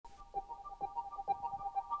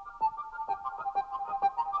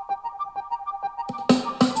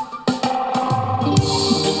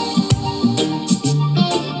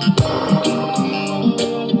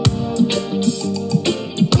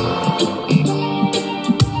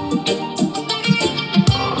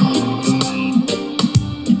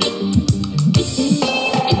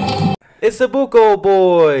It's the Buko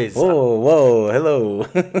Boys. Whoa, hello.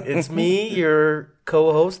 It's me, your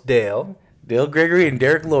co-host, Dale. Dale Gregory and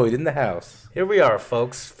Derek Lloyd in the house. Here we are,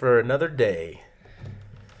 folks, for another day.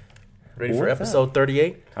 Ready for episode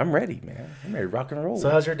 38? I'm ready, man. I'm ready to rock and roll. So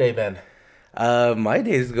how's your day been? My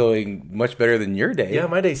day is going much better than your day. Yeah,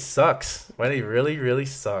 my day sucks. My day really, really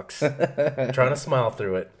sucks. I'm trying to smile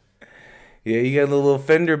through it. Yeah, you got a little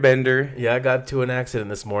fender bender. Yeah, I got into an accident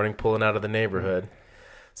this morning pulling out of the neighborhood.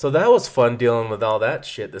 So that was fun dealing with all that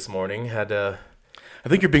shit this morning. I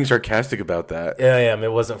think you're being sarcastic about that. Yeah, I am.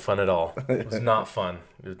 It wasn't fun at all. It was not fun.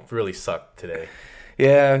 It really sucked today.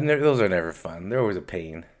 Yeah, those are never fun. They're always a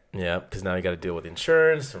pain. Yeah, because now you got to deal with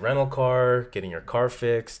insurance, a rental car, getting your car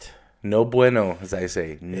fixed. No bueno, as I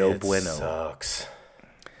say. No bueno. It sucks.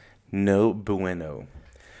 No bueno.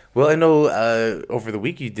 Well, I know over the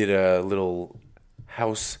week you did a little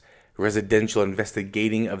house residential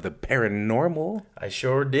investigating of the paranormal. I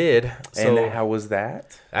sure did. And how was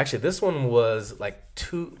that? Actually, this one was like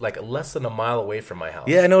less than a mile away from my house.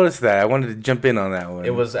 Yeah, I noticed that. I wanted to jump in on that one.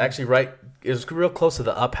 It was actually it was real close to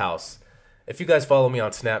the up house. If you guys follow me on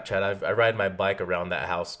Snapchat, I ride my bike around that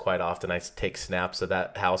house quite often. I take snaps of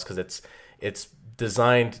that house because it's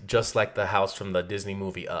designed just like the house from the Disney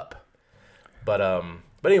movie Up. But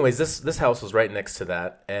anyways, this house was right next to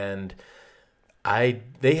that, and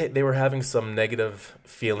they were having some negative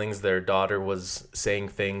feelings. Their daughter was saying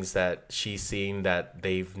things that she's seen that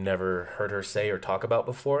they've never heard her say or talk about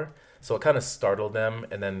before. So it kind of startled them,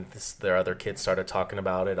 and then their other kids started talking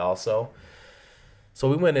about it also. So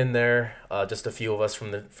we went in there, just a few of us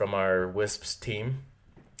from our WISPs team,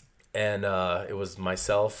 and it was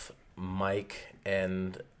myself, Mike,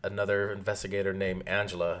 and another investigator named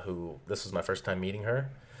Angela, who this was my first time meeting her.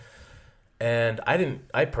 And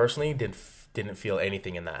I personally didn't feel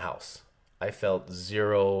anything in that house. I felt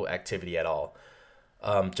zero activity at all.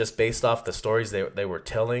 Just based off the stories they were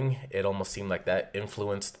telling, it almost seemed like that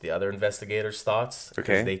influenced the other investigators' thoughts.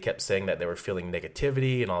 Okay. They kept saying that they were feeling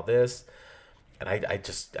negativity and all this. And I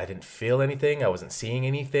didn't feel anything. I wasn't seeing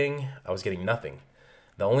anything. I was getting nothing.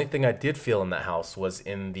 The only thing I did feel in that house was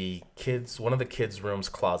in one of the kids' room's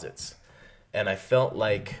closets. And I felt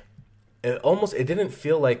like it didn't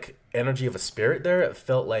feel like energy of a spirit there. It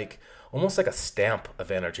felt like almost like a stamp of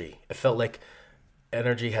energy. It felt like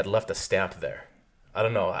energy had left a stamp there. I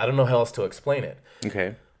don't know how else to explain it.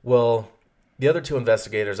 Okay. Well, the other two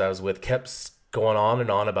investigators I was with kept going on and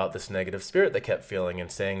on about this negative spirit they kept feeling and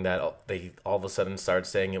saying that they all of a sudden started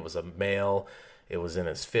saying it was a male, it was in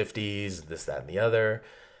his 50s, this, that, and the other,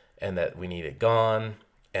 and that we need it gone.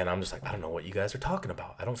 And I'm just like, I don't know what you guys are talking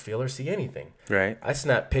about. I don't feel or see anything. Right. I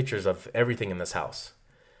snapped pictures of everything in this house.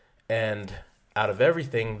 And out of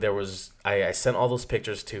everything, I sent all those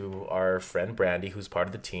pictures to our friend Brandy, who's part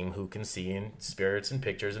of the team, who can see in spirits and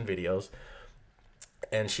pictures and videos.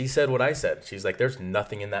 And she said what I said. She's like, there's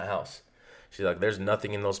nothing in that house. She's like, there's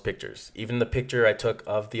nothing in those pictures. Even the picture I took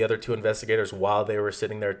of the other two investigators while they were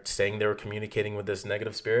sitting there saying they were communicating with this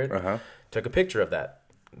negative spirit, took a picture of that.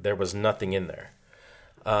 There was nothing in there.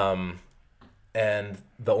 And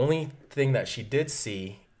the only thing that she did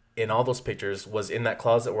see in all those pictures was in that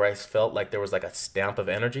closet where I felt like there was like a stamp of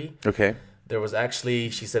energy. Okay. There was actually,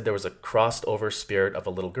 she said there was a crossed over spirit of a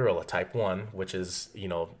little girl, a type 1, which is,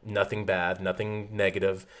 nothing bad, nothing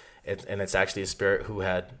negative. And it's actually a spirit who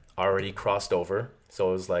had already crossed over. So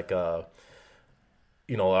it was like,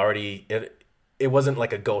 already, it wasn't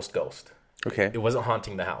like a ghost. Okay. It wasn't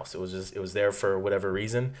haunting the house. It was there for whatever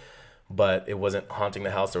reason, but it wasn't haunting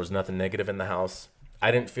the house. There was nothing negative in the house. I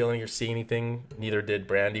didn't feel or see anything. Neither did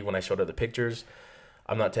Brandy when I showed her the pictures.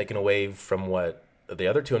 I'm not taking away from what the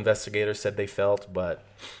other two investigators said they felt, but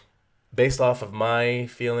based off of my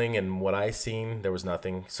feeling and what I seen, there was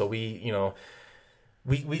nothing. So we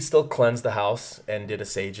still cleansed the house and did a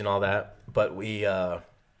sage and all that, but we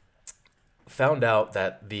found out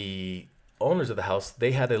that the owners of the house,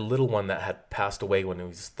 they had a little one that had passed away when he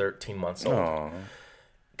was 13 months old. Aww.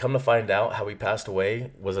 Come to find out how he passed away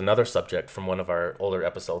was another subject from one of our older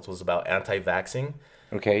episodes, was about anti-vaxxing.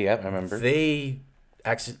 Okay, yeah, I remember.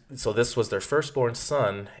 So this was their firstborn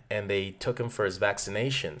son, and they took him for his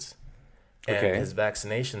vaccinations. And his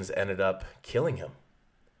vaccinations ended up killing him.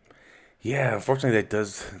 Yeah, unfortunately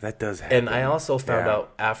that does happen. And I also found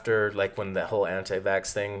out after, like, when the whole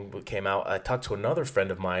anti-vax thing came out, I talked to another friend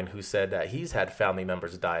of mine who said that he's had family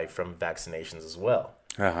members die from vaccinations as well.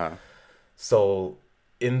 So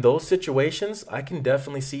in those situations, I can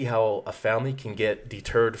definitely see how a family can get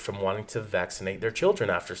deterred from wanting to vaccinate their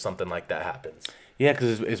children after something like that happens. Yeah,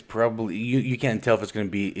 because it's probably you can't tell if it's going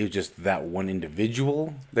to be it's just that one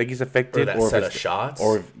individual that gets affected, Or that or set if of it's shots.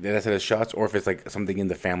 or if that set of shots, or if it's like something in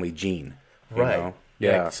the family gene. You Right. know?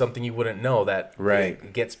 Yeah. Like something you wouldn't know that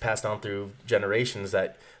Right. gets passed on through generations,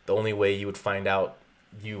 that the only way you would find out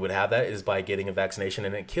you would have that is by getting a vaccination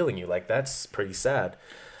and it killing you. Like, that's pretty sad.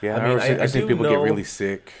 Yeah, I mean, I've seen do people know, get really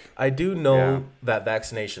sick. I do know Yeah. that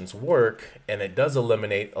vaccinations work, and it does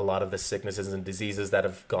eliminate a lot of the sicknesses and diseases that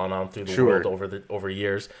have gone on through the Sure. world over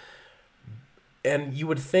years. And you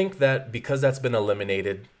would think that because that's been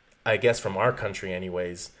eliminated, I guess from our country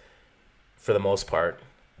anyways, for the most part,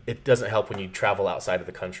 it doesn't help when you travel outside of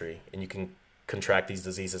the country and you can contract these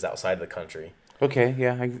diseases outside of the country. Okay,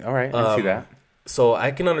 yeah, all right, I see that. So I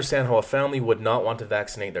can understand how a family would not want to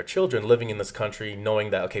vaccinate their children living in this country, knowing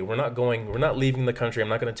that, okay, we're not leaving the country. I'm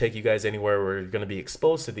not going to take you guys anywhere where you're going to be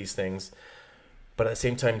exposed to these things. But at the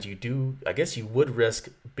same time, I guess you would risk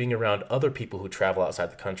being around other people who travel outside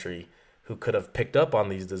the country who could have picked up on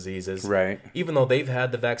these diseases. Right. Even though they've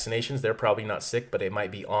had the vaccinations, they're probably not sick, but it might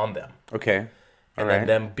be on them. Okay. And then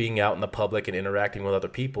them being out in the public and interacting with other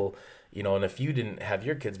people, and if you didn't have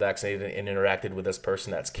your kids vaccinated and interacted with this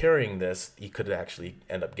person that's carrying this, you could actually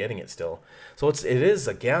end up getting it still. So it is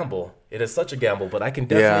a gamble. It is such a gamble, but I can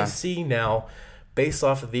definitely see now, based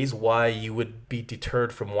off of these, why you would be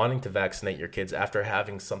deterred from wanting to vaccinate your kids after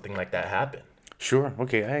having something like that happen. Sure.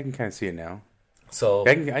 Okay, I can kind of see it now. So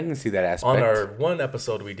I can see that aspect. on our one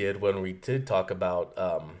episode we did when we did talk about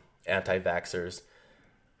anti-vaxxers,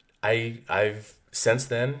 I've since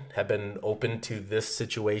then have been open to this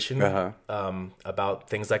situation about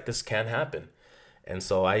things like this can happen. And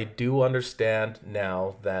so I do understand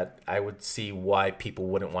now that I would see why people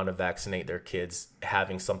wouldn't want to vaccinate their kids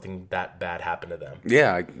having something that bad happen to them.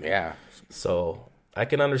 Yeah. So I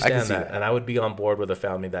can understand that. And I would be on board with a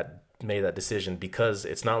family that made that decision, because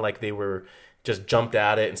it's not like they were just jumped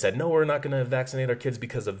at it and said, no, we're not going to vaccinate our kids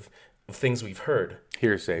because of things we've heard.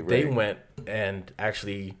 Hearsay, right? They went and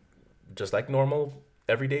actually, just like normal,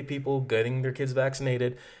 everyday people, getting their kids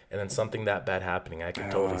vaccinated, and then something that bad happening. I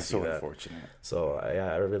can totally see so that. Unfortunate. So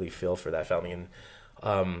I really feel for that family. And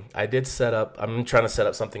I'm trying to set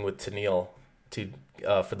up something with Tennille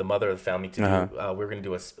for the mother of the family to do. We're going to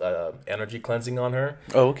do a energy cleansing on her.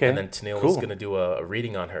 Oh, okay. And then Tennille is going to do a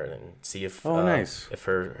reading on her and see if nice. if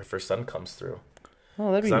her son comes through.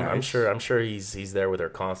 Oh, that'd be nice. I'm sure he's there with her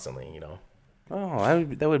constantly. Oh,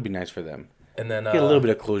 that would be nice for them. And then get a little bit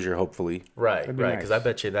of closure, hopefully. Right. Because I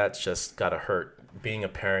bet you that's just gotta hurt. Being a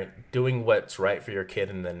parent, doing what's right for your kid,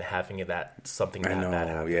 and then having something that bad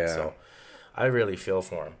happen. Yeah. So I really feel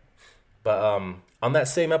for him. But on that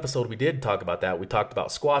same episode, we did talk about that. We talked about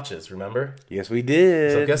Squatches, remember? Yes, we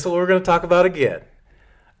did. So guess what we're going to talk about again?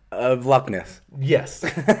 Loch Ness. Yes.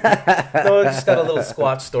 No, I just got a little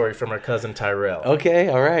Squatch story from our cousin Tyrell. Okay,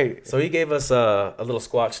 all right. So he gave us a little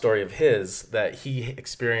Squatch story of his that he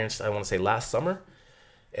experienced, I want to say last summer.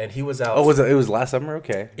 And he was out. Oh, it was last summer?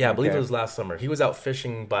 Okay. Yeah, I believe it was last summer. He was out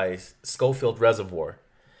fishing by Schofield Reservoir.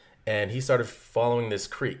 And he started following this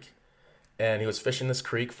creek. And he was fishing this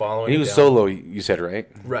creek, following. He was solo, you said, right?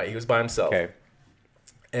 Right, he was by himself. Okay.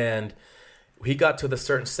 And he got to the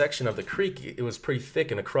certain section of the creek. It was pretty thick,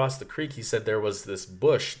 and across the creek, he said there was this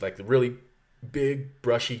bush, like the really big,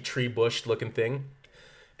 brushy tree bush looking thing.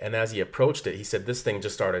 And as he approached it, he said this thing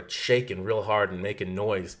just started shaking real hard and making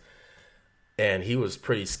noise. And he was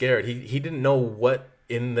pretty scared. He didn't know what's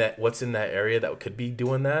in that area that could be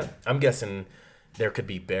doing that. I'm guessing there could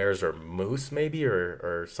be bears or moose maybe,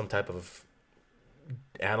 or some type of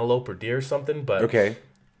antelope or deer or something. But okay.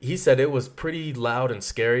 He said it was pretty loud and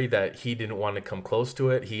scary that he didn't want to come close to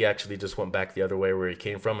it. He actually just went back the other way where he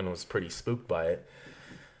came from and was pretty spooked by it.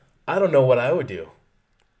 I don't know what I would do.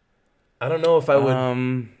 I don't know if I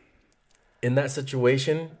would. In that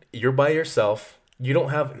situation, you're by yourself. I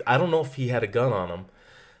don't know if he had a gun on him.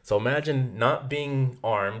 So imagine not being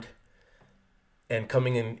armed and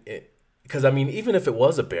coming in. Because, I mean, even if it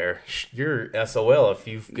was a bear, you're SOL. If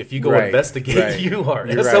you go investigate, you are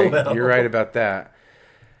SOL. Right. You're right about that.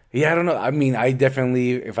 Yeah, I don't know. I mean, I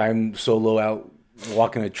definitely, if I'm solo out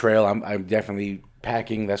walking a trail, I'm definitely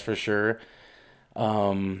packing, that's for sure.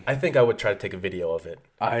 I think I would try to take a video of it.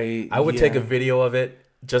 I would yeah. take a video of it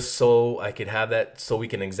just so I could have that, so we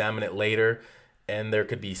can examine it later. And there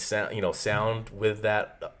could be sound with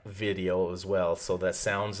that video as well. So that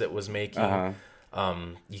sounds it was making,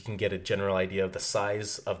 you can get a general idea of the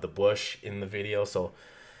size of the bush in the video. So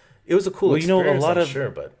it was a cool experience.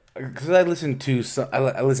 Because I listen to some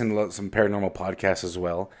paranormal podcasts as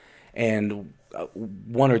well, and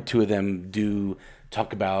one or two of them do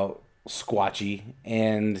talk about Squatchy,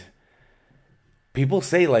 and people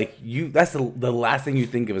say like that's the last thing you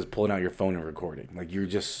think of is pulling out your phone and recording. Like you're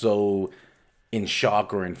just so in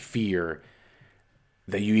shock or in fear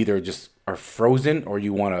that you either just are frozen or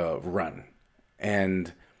you want to run.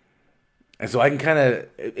 And so I can kind of,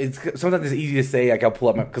 sometimes it's easy to say, like I'll pull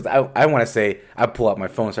up because I want to say I pull out my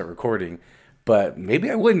phone and start recording, but maybe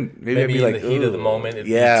I wouldn't. Maybe I'd be like, in the heat of the moment, it'd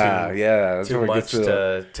be that's too much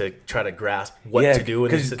to try to grasp what to do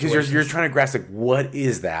in these situations. Because you're trying to grasp like, what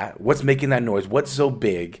is that? What's making that noise? What's so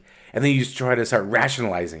big? And then you just try to start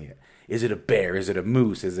rationalizing it. Is it a bear? Is it a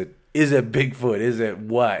moose? Is it Bigfoot? Is it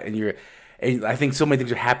what? And I think so many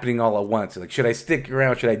things are happening all at once. Like, should I stick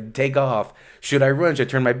around? Should I take off? Should I run? Should I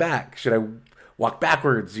turn my back? Should I walk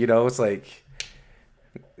backwards? It's like,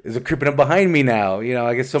 is it creeping up behind me now?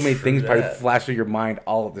 I guess so many things probably flash through your mind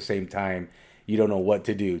all at the same time. You don't know what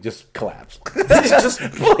to do. Just collapse. Just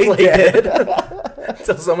play dead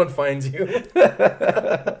until someone finds you.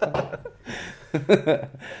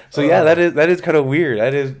 So yeah, that is kind of weird.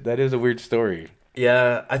 That is a weird story.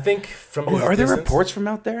 Yeah, I think from are there reports from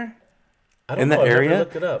out there? I don't know. In that area? I never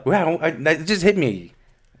looked it up. Wow, it just hit me.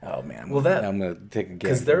 Oh man. Well, I'm gonna take a guess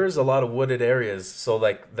because there is a lot of wooded areas. So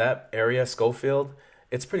like that area, Schofield,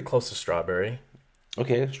 it's pretty close to Strawberry.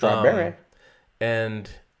 Okay, Strawberry. And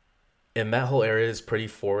that whole area is pretty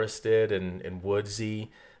forested and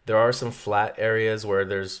woodsy. There are some flat areas where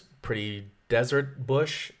there's pretty desert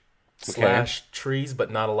bush / trees,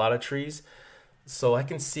 but not a lot of trees. So I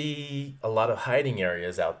can see a lot of hiding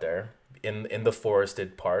areas out there in the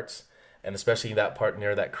forested parts. And especially that part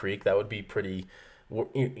near that creek, that would be pretty,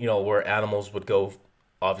 where animals would go,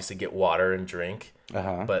 obviously get water and drink.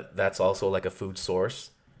 But that's also like a food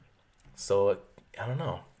source. So I don't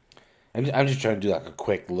know. I'm just trying to do like a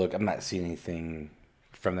quick look. I'm not seeing anything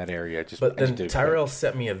from that area. But then Tyrell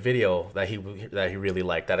sent me a video that he really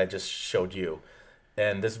liked that I just showed you.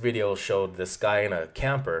 And this video showed this guy in a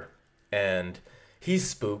camper, and he's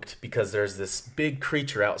spooked because there's this big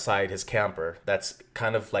creature outside his camper that's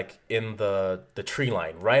kind of like in the tree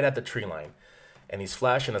line, right at the tree line. And he's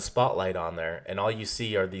flashing a spotlight on there, and all you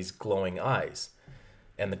see are these glowing eyes.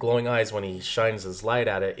 And the glowing eyes, when he shines his light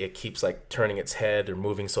at it, it keeps like turning its head or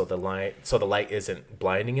moving so the light isn't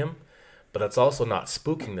blinding him. But it's also not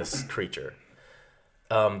spooking this creature.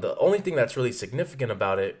 The only thing that's really significant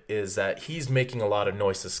about it is that he's making a lot of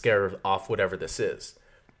noise to scare off whatever this is.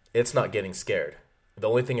 It's not getting scared. The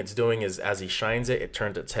only thing it's doing is as he shines it, it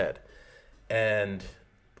turns its head. And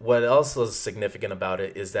what else is significant about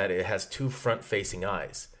it is that it has 2 front-facing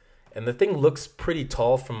eyes. And the thing looks pretty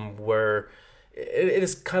tall from where it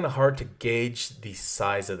is kind of hard to gauge the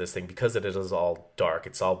size of this thing because it is all dark.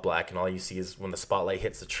 It's all black, and all you see is when the spotlight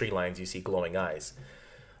hits the tree lines, you see glowing eyes.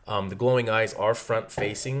 The glowing eyes are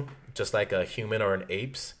front-facing, just like a human or an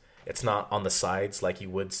ape's. It's not on the sides like you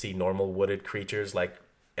would see normal wooded creatures like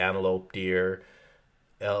antelope, deer,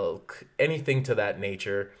 elk, anything to that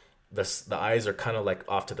nature. The eyes are kind of like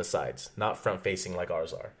off to the sides, not front-facing like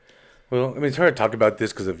ours are. Well, I mean, it's hard to talk about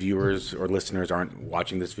this because the viewers or listeners aren't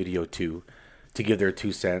watching this video to give their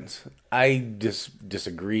 2 cents. I just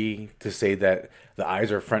disagree to say that the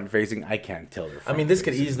eyes are front-facing. I can't tell they're front-facing. I mean, this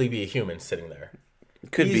could easily be a human sitting there.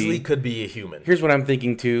 Could be a human. Here's what I'm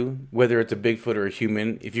thinking too. Whether it's a Bigfoot or a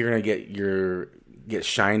human, if you're gonna get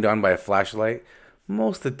shined on by a flashlight,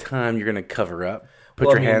 most of the time you're gonna cover up, put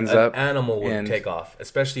your hands up. An animal would take off,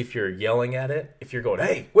 especially if you're yelling at it. If you're going,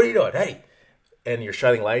 "Hey, what are you doing? Hey," and you're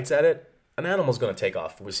shining lights at it, an animal's gonna take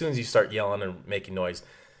off as soon as you start yelling and making noise.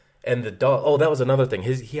 And the dog. Oh, that was another thing.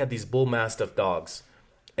 He had these bull mastiff dogs.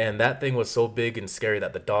 And that thing was so big and scary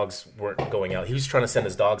that the dogs weren't going out. He was trying to send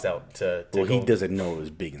his dogs out to well, he doesn't know it was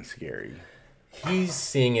big and scary. He's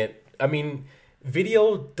seeing it. I mean,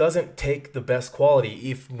 video doesn't take the best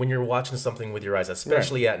quality when you're watching something with your eyes,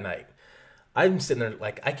 especially at night. I'm sitting there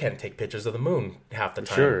like, I can't take pictures of the moon half the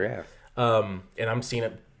time. Sure, yeah. And I'm seeing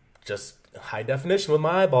it just high definition with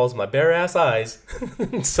my eyeballs, my bare ass eyes.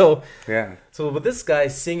 So with this guy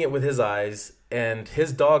seeing it with his eyes, and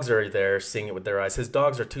his dogs are there seeing it with their eyes. His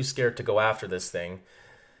dogs are too scared to go after this thing.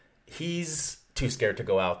 He's too scared to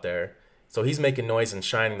go out there. So he's making noise and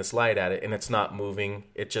shining this light at it, and it's not moving.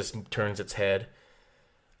 It just turns its head.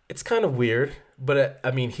 It's kind of weird, but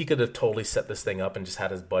I mean, he could have totally set this thing up and just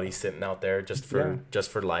had his buddy sitting out there just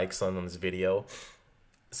for likes on his video.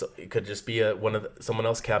 So it could just be someone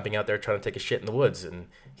else camping out there trying to take a shit in the woods, and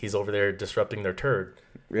he's over there disrupting their turd.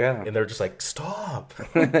 Yeah. And they're just like, stop.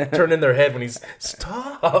 Turning their head when he's,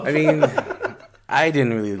 stop. I mean, I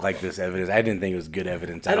didn't really like this evidence. I didn't think it was good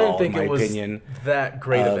evidence at all, in my opinion. That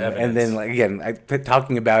great of evidence. And then, like, again,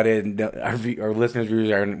 talking about it, and our listeners,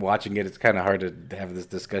 viewers aren't watching it. It's kind of hard to have this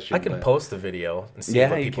discussion. I can post the video and see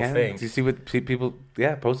what people think. You see people,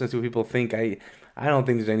 post and see what people think. I don't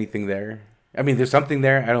think there's anything there. I mean, there's something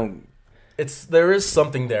there. There is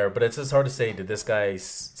something there, but it's just hard to say. Did this guy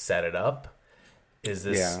set it up? Is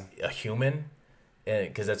this a human?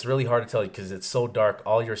 Because it's really hard to tell you because it's so dark.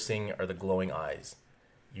 All you're seeing are the glowing eyes.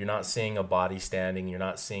 You're not seeing a body standing. You're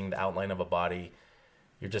not seeing the outline of a body.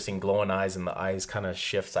 You're just seeing glowing eyes, and the eyes kind of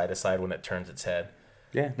shift side to side when it turns its head.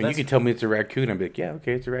 Yeah, I mean, you could tell me it's a raccoon. I'd be like, yeah,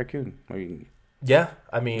 okay, it's a raccoon. I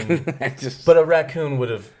mean, but a raccoon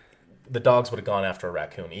the dogs would have gone after a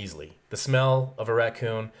raccoon easily. The smell of a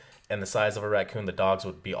raccoon and the size of a raccoon, the dogs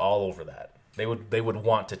would be all over that. They would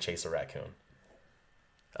want to chase a raccoon.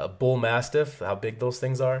 A bull mastiff, how big those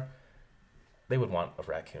things are, they would want a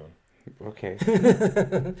raccoon. Okay.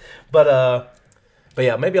 But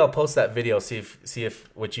yeah, maybe I'll post that video, see if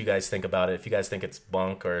what you guys think about it. If you guys think it's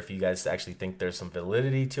bunk or if you guys actually think there's some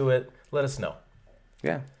validity to it, let us know.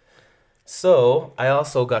 Yeah. So I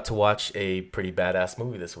also got to watch a pretty badass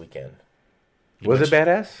movie this weekend. Was it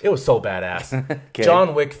badass? It was so badass. Okay.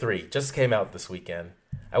 John Wick 3 just came out this weekend.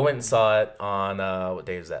 I went and saw it on, what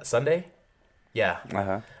day was that? Sunday? Yeah.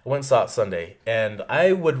 I went and saw it Sunday. And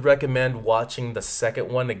I would recommend watching the second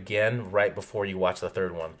one again right before you watch the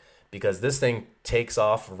third one. Because this thing takes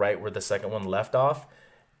off right where the second one left off.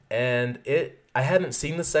 And I hadn't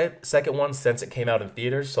seen the second one since it came out in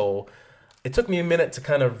theaters. So it took me a minute to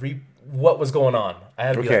kind of what was going on. I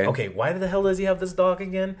had to be like, okay, why the hell does he have this dog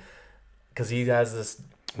again? Because he has this...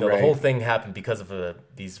 the whole thing happened because of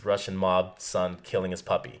these Russian mob son killing his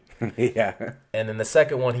puppy. Yeah. And in the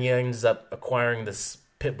second one, he ends up acquiring this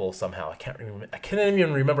pit bull somehow. I can't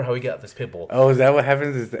even remember how he got this pit bull. Oh, is that what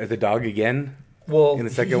happens? Is the dog again? Well, in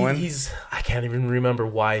the second one, I can't even remember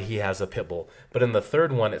why he has a pit bull. But in the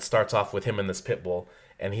third one, it starts off with him and this pit bull,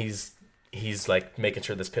 and he's like making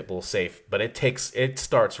sure this pit bull is safe. But it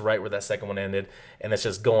starts right where that second one ended, and it's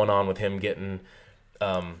just going on with him getting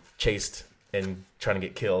chased and trying to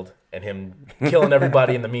get killed, and him killing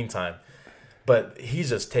everybody in the meantime. But he's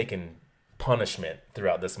just taking punishment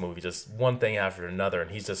throughout this movie, just one thing after another,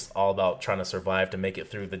 and he's just all about trying to survive to make it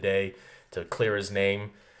through the day, to clear his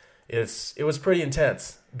name. It was pretty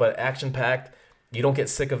intense, but action-packed. You don't get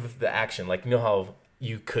sick of the action. Like, you know how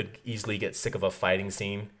you could easily get sick of a fighting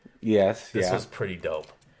scene? Yes, This was pretty dope.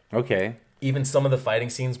 Okay. Even some of the fighting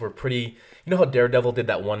scenes were pretty... You know how Daredevil did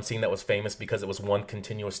that one scene that was famous because it was one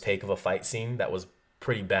continuous take of a fight scene that was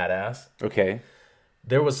pretty badass? Okay.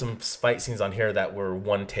 There was some fight scenes on here that were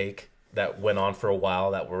one take that went on for a while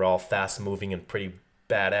that were all fast-moving and pretty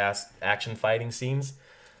badass action fighting scenes.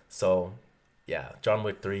 So, yeah, John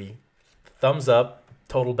Wick 3, thumbs up,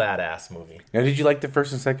 total badass movie. Now, did you like the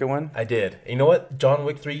first and second one? I did. You know what? John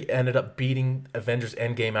Wick 3 ended up beating Avengers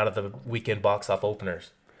Endgame out of the weekend box office openers.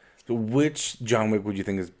 So which John Wick would you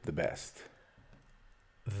think is the best?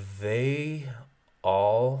 They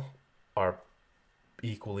all are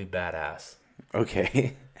equally badass.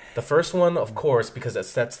 Okay. The first one, of course, because it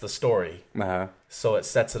sets the story. So it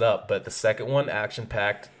sets it up. But the second one,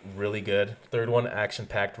 action-packed, really good. Third one,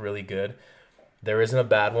 action-packed, really good. There isn't a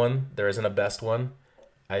bad one. There isn't a best one.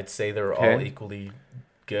 I'd say they're all equally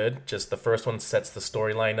good. Just the first one sets the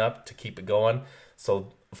storyline up to keep it going.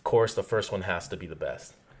 So, of course, the first one has to be the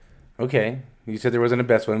best. Okay. You said there wasn't a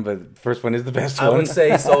best one, but the first one is the best one. I would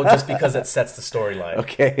say so just because it sets the storyline.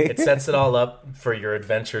 Okay. It sets it all up for your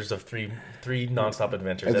adventures of three nonstop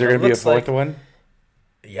adventures. Is there going to be a fourth one?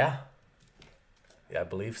 Yeah. Yeah, I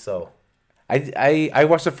believe so. I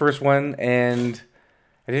watched the first one, and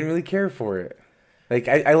I didn't really care for it. Like,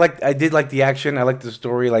 I did like the action. I liked the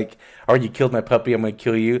story. Like, oh, you killed my puppy, I'm going to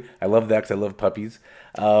kill you. I love that because I love puppies.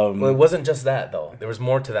 Well, it wasn't just that, though. There was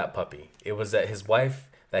more to that puppy. It was that his wife...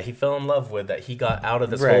 that he fell in love with, that he got out of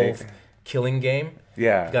this whole killing game.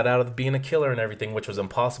 Yeah. He got out of being a killer and everything, which was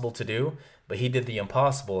impossible to do, but he did the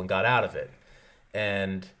impossible and got out of it.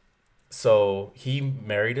 And so he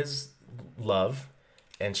married his love,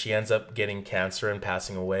 and she ends up getting cancer and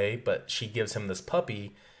passing away, but she gives him this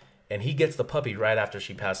puppy, and he gets the puppy right after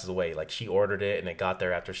she passes away. Like, she ordered it, and it got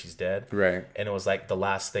there after she's dead. Right. And it was like the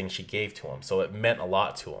last thing she gave to him, so it meant a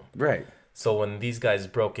lot to him. Right. So when these guys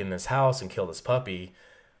broke in his house and killed his puppy...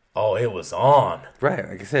 oh, it was on. Right.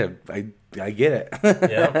 Like I said, I get it.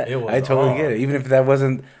 Yeah, it was I totally on. get it. Even if that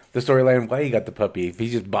wasn't the storyline of why he got the puppy. If he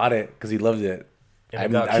just bought it because he loved it,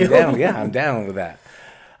 I'm down. Yeah, I'm down with that.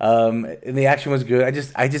 And the action was good. I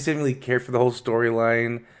just didn't really care for the whole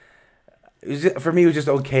storyline. For me, it was just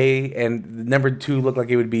okay, and number 2 looked like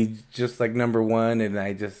it would be just like number 1, and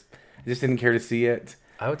I just didn't care to see it.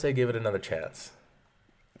 I would say give it another chance.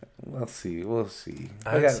 We'll see.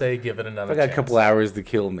 I would say give it another chance. I got a couple hours to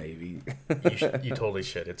kill, maybe. You totally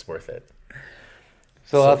should. It's worth it.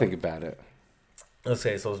 So I'll think about it.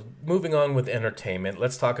 Okay, so moving on with entertainment,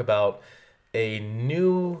 let's talk about a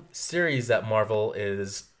new series that Marvel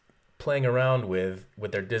is playing around with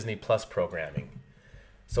their Disney Plus programming.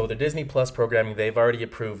 So the Disney Plus programming, they've already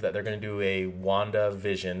approved that they're going to do a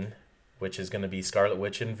WandaVision, which is going to be Scarlet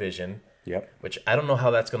Witch and Vision. Yep. Which I don't know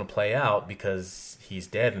how that's going to play out because he's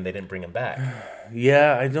dead and they didn't bring him back.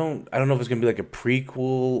 Yeah, I don't know if it's going to be like a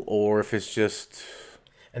prequel or if it's just...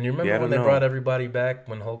 And you remember when they brought everybody back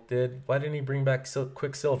when Hulk did? Why didn't he bring back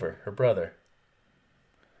Quicksilver, her brother?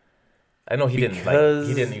 I know he didn't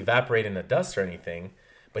evaporate in the dust or anything,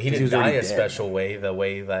 but he didn't die a special way. The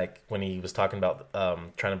way like when he was talking about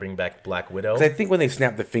trying to bring back Black Widow. Because I think when they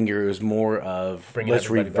snapped the finger, it was more of let's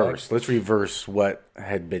reverse what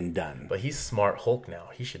had been done. But he's smart Hulk now.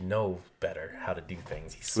 He should know better how to do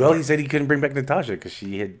things. He said he couldn't bring back Natasha because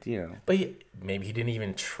she had, But maybe he didn't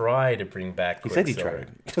even try to bring back Quicksilver. He said he tried.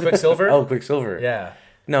 Quicksilver? Oh, Quicksilver. Yeah.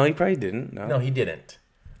 No, he probably didn't. No, he didn't.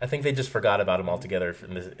 I think they just forgot about him altogether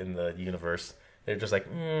in the universe. They're just like,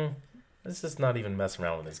 let's just not even mess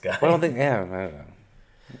around with this guy. Well, I don't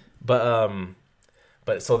know.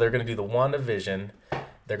 But so they're gonna do the WandaVision,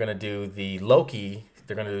 they're gonna do the Loki,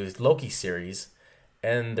 they're gonna do this Loki series,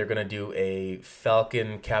 and they're gonna do a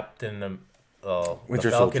Falcon and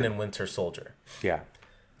Winter Soldier. Yeah.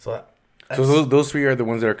 So those 3 are the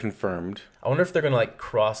ones that are confirmed. I wonder if they're gonna like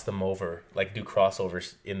cross them over, like do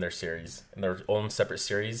crossovers in their series, in their own separate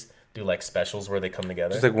series. Do like specials where they come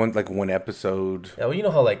together. Just like one episode. Yeah, well, you know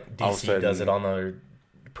how like DC does it on their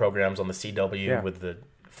programs on the CW with the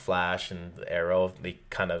Flash and the Arrow. They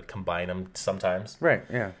kind of combine them sometimes. Right.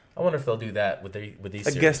 Yeah. I wonder if they'll do that with these.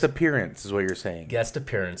 A guest appearance is what you're saying. Guest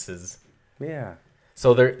appearances. Yeah.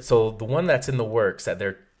 So the one that's in the works that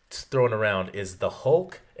they're throwing around is the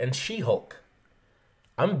Hulk and She-Hulk.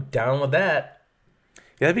 I'm down with that.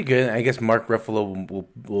 Yeah, that'd be good. I guess Mark Ruffalo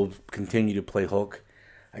will continue to play Hulk.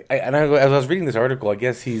 As I was reading this article, I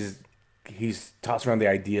guess he's tossed around the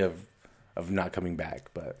idea of not coming back,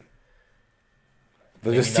 but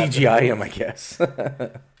they'll just CGI him, I guess.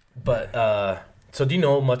 But so do you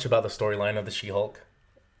know much about the storyline of the She-Hulk?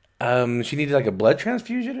 She needed like a blood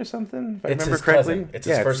transfusion or something, if I remember correctly. Cousin. It's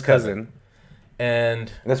his first cousin.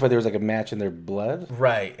 And that's why there was like a match in their blood?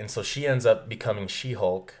 Right. And so she ends up becoming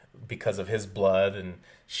She-Hulk because of his blood, and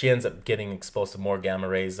she ends up getting exposed to more gamma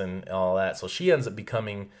rays and all that. So she ends up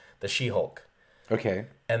becoming the She-Hulk. Okay.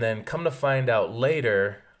 And then come to find out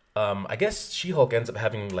later, I guess She-Hulk ends up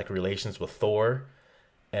having like relations with Thor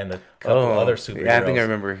and a couple other superheroes. Yeah, I think I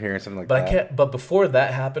remember hearing something like that. But before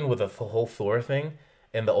that happened with the whole Thor thing,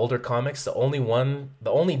 in the older comics, the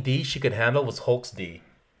only D she could handle was Hulk's D.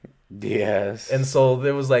 Yes. And so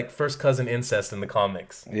there was like first cousin incest in the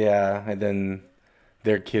comics. Yeah, and then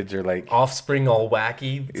their kids are like offspring all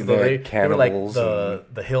wacky. So they were like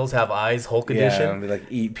the Hills Have Eyes Hulk edition. Yeah, they like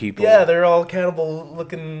eat people. Yeah, they're all cannibal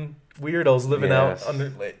looking weirdos living out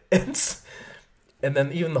under. And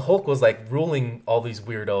then even the Hulk was like ruling all these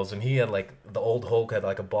weirdos, and he had like the old Hulk had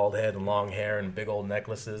like a bald head and long hair and big old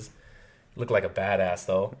necklaces. Looked like a badass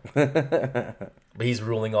though. But he's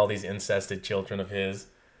ruling all these incested children of his.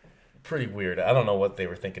 Pretty weird. I don't know what they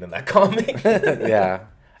were thinking in that comic. Yeah,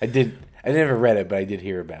 I never read it, but I did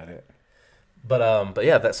hear about it. But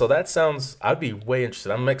yeah, that sounds. I'd be way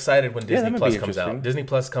interested. I'm excited when Disney Plus comes out. Disney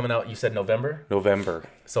Plus coming out. You said November.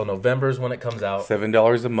 So November is when it comes out.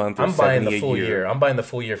 $7 a month. Or I'm buying the full year. I'm buying the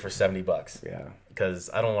full year for $70. Yeah. Because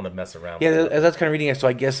I don't want to mess around. Yeah, as I was kind of reading it, so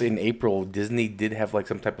I guess in April Disney did have like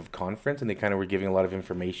some type of conference, and they kind of were giving a lot of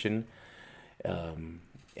information.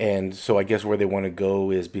 And so I guess where they want to go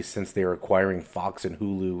is since they're acquiring Fox and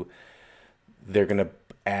Hulu, they're going to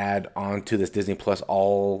add onto this Disney Plus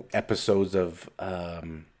all episodes of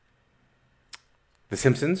The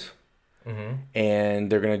Simpsons. Mm-hmm. And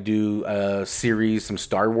they're going to do a series, some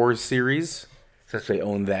Star Wars series, since they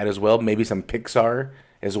own that as well. Maybe some Pixar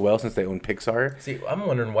as well, since they own Pixar. See, I'm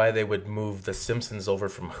wondering why they would move The Simpsons over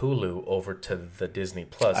from Hulu over to the Disney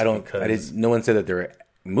Plus. No one said that they're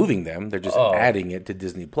moving them. They're just adding it to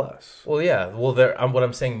Disney Plus. Well, yeah. Well, what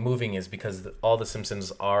I'm saying moving is because all The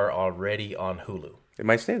Simpsons are already on Hulu. It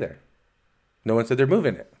might stay there. No one said they're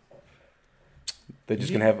moving it. They're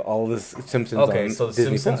just gonna have all this Simpsons. Okay, so the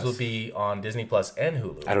Disney Simpsons Plus. will be on Disney Plus and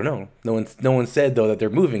Hulu. I don't know. No one said though that they're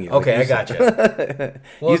moving it. Okay, I gotcha.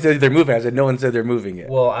 You said they're moving. I said no one said they're moving it.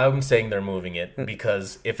 Well, I'm saying they're moving it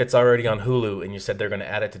because if it's already on Hulu and you said they're going to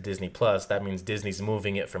add it to Disney Plus, that means Disney's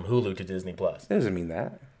moving it from Hulu to Disney Plus. That doesn't mean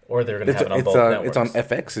that. Or they're going to have it on both networks. It's on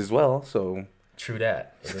FX as well, so. True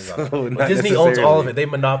that. It is Disney owns all of it. They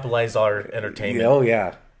monopolize our entertainment. Oh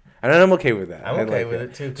yeah. And I'm okay with that. I'm okay with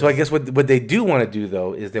it too. So I guess what they do want to do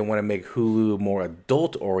though is they want to make Hulu more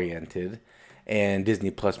adult oriented and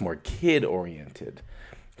Disney Plus more kid oriented.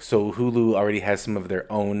 So Hulu already has some of their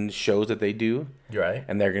own shows that they do. Right.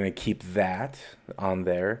 And they're going to keep that on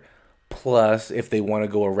there. Plus, if they want to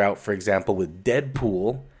go a route, for example, with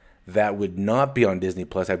Deadpool, that would not be on Disney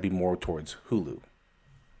Plus. That'd be more towards Hulu.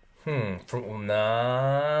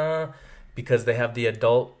 Because they have the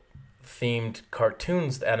adult themed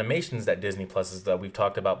cartoons, the animations that Disney Plus is that we've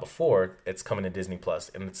talked about before. It's coming to Disney Plus,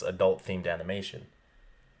 and it's adult themed animation.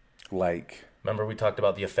 Like, remember we talked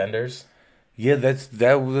about The Offenders? Yeah,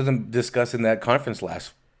 that wasn't discussed in that conference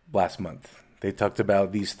last month. They talked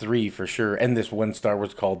about these three for sure, and this one Star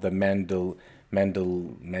Wars called the Mandalorian.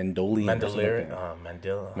 Mandalorian.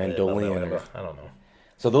 I don't know.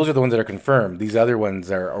 So those are the ones that are confirmed. These other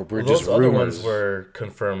ones were just rumors. Those other ones were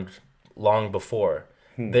confirmed long before.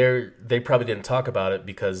 They probably didn't talk about it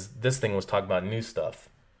because this thing was talking about new stuff.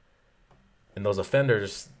 And those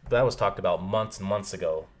Offenders, that was talked about months and months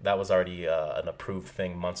ago. That was already an approved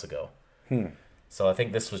thing months ago. So I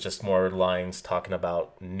think this was just more lines talking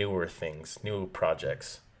about newer things, new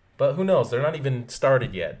projects. But who knows? They're not even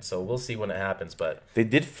started yet, so we'll see when it happens. But they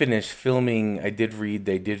did finish filming. I did read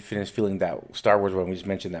they did finish filming that Star Wars one. We just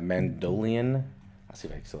mentioned that Mandalorian. I'll see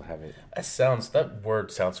if I can still have it. That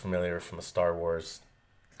word sounds familiar from a Star Wars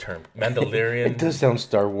term. Mandalorian. It does sound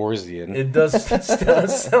Star Warsian. It does. It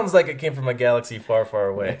sounds like it came from a galaxy far, far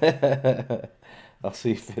away. I'll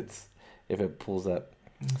see if it pulls up.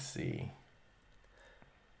 Let's see.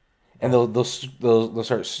 And they'll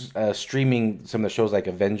start streaming some of the shows like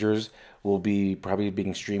Avengers will be probably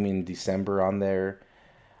being streamed in December on there.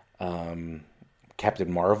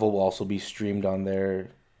 Captain Marvel will also be streamed on there.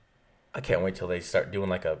 I can't wait till they start doing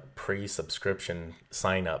like a pre-subscription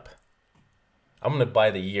sign up. I'm gonna buy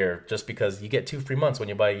the year just because you get 2 free months when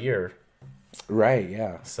you buy a year. Right.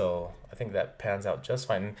 Yeah. So I think that pans out just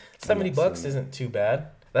fine. $70 isn't too bad.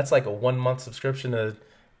 That's like a 1-month subscription to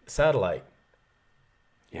satellite.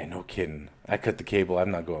 Yeah, no kidding. I cut the cable. I'm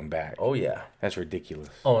not going back. Oh, yeah. That's ridiculous.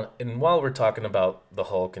 Oh, and while we're talking about the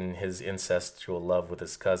Hulk and his incestual love with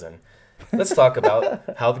his cousin, let's talk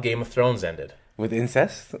about how the Game of Thrones ended. With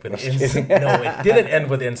incest? No, it didn't end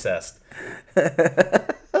with incest.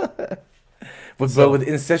 But with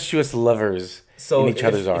incestuous lovers in each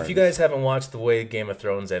other's arms. If you guys haven't watched the way Game of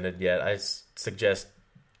Thrones ended yet, I suggest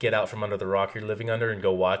get out from under the rock you're living under and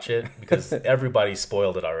go watch it because everybody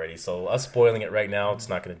spoiled it already. So us spoiling it right now, it's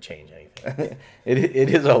not going to change anything. It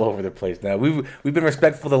is all over the place now. We've been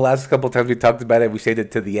respectful the last couple of times we talked about it. We saved it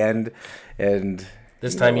to the end, and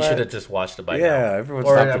this time you should have just watched it by now. Yeah, everyone's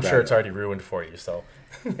or talked about I'm sure it's already ruined for you. So,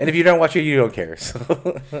 and if you don't watch it, you don't care.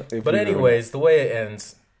 So, but anyways, the way it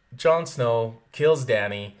ends, Jon Snow kills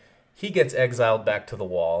Dany. He gets exiled back to the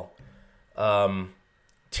Wall.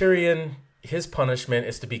 Tyrion. His punishment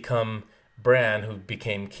is to become Bran, who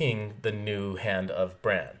became king, the new hand of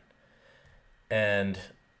Bran. And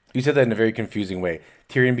you said that in a very confusing way.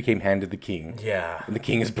 Tyrion became hand of the king. Yeah. And the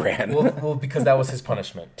king is Bran. well, because that was his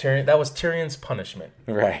punishment. That was Tyrion's punishment.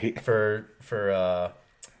 Right. For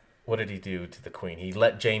what did he do to the queen? He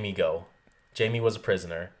let Jaime go. Jaime was a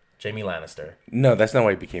prisoner. Jaime Lannister. No, that's not why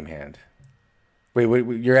he became hand. Wait,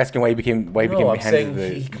 you're asking why he became hand saying of the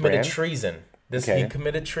he committed Bran? treason. He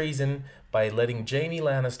committed treason by letting Jaime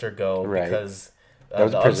Lannister go because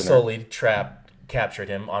the Unsullied captured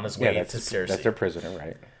him on his way to Cersei. That's their prisoner,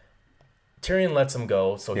 right? Tyrion lets him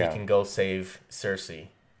go so he can go save Cersei,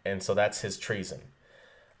 and so that's his treason.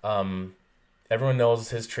 Everyone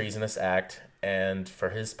knows his treasonous act, and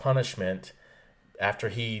for his punishment, after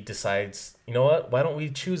he decides, you know what, why don't we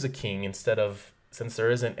choose a king instead of, since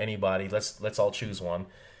there isn't anybody, let's all choose one.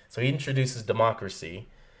 So he introduces democracy.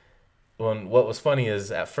 What was funny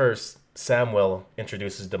is at first Samwell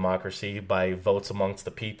introduces democracy by votes amongst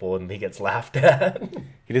the people, and he gets laughed at.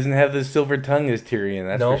 He doesn't have the silver tongue as Tyrion,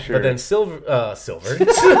 that's for sure. But then Silver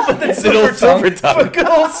Tongue, good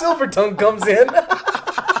old Silver Tongue comes in,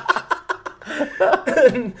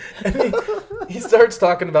 and he starts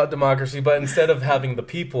talking about democracy. But instead of having the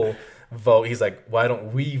people vote, he's like, "Why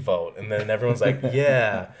don't we vote?" And then everyone's like,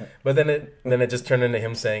 "Yeah." But then it just turned into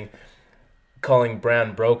him saying, calling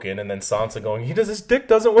Bran broken, and then Sansa going, his dick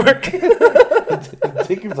doesn't work. The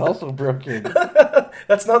dick is also broken.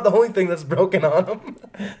 That's not the only thing that's broken on him.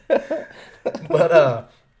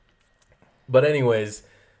 But anyways,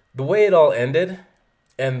 the way it all ended,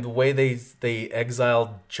 and the way they exiled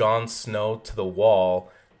Jon Snow to the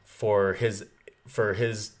Wall for his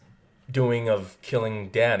doing of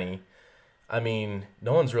killing Dany. I mean,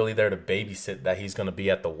 no one's really there to babysit that he's going to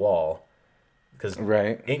be at the Wall. Because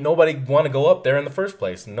ain't nobody want to go up there in the first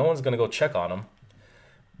place. No one's going to go check on him.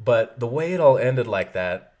 But the way it all ended like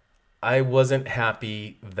that, I wasn't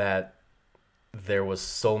happy that there was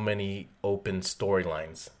so many open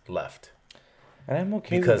storylines left. And I'm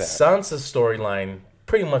okay with that. Because Sansa's storyline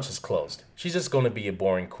pretty much is closed. She's just going to be a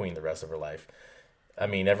boring queen the rest of her life. I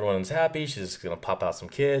mean, everyone's happy. She's just going to pop out some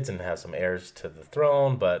kids and have some heirs to the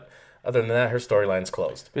throne. But other than that, her storyline's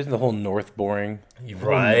closed. Isn't the whole North boring?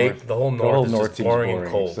 Right. The whole North is just boring and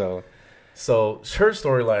cold. So her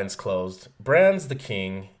storyline's closed. Bran's the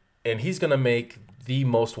king, and he's going to make the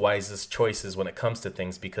most wisest choices when it comes to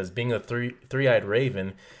things, because being a three-eyed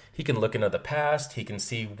raven, he can look into the past, he can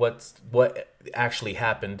see what actually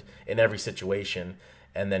happened in every situation,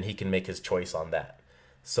 and then he can make his choice on that.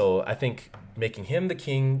 So I think making him the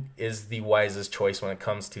king is the wisest choice when it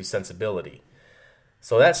comes to sensibility.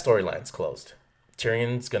 So that storyline's closed.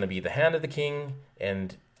 Tyrion's going to be the hand of the king,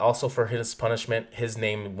 and also for his punishment, his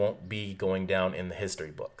name won't be going down in the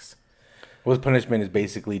history books. Well, his punishment is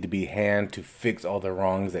basically to be hand to fix all the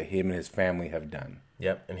wrongs that him and his family have done.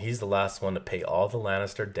 Yep, and he's the last one to pay all the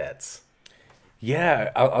Lannister debts. Yeah,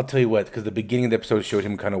 I'll tell you what, because the beginning of the episode showed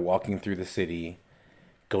him kind of walking through the city,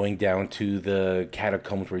 going down to the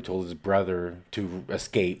catacombs where he told his brother to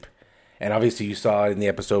escape. And obviously you saw in the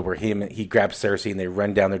episode where he grabs Cersei and they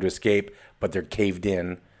run down there to escape, but they're caved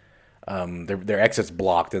in. Their exit's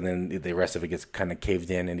blocked, and then the rest of it gets kind of caved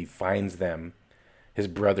in, and he finds them, his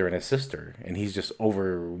brother and his sister, and he's just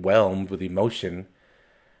overwhelmed with emotion.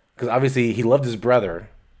 Because obviously he loved his brother.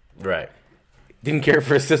 Right. Didn't care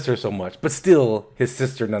for his sister so much, but still his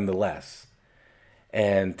sister nonetheless.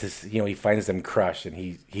 And he finds them crushed, and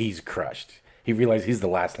he's crushed. He realized he's the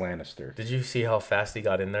last Lannister. Did you see how fast he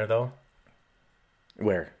got in there, though?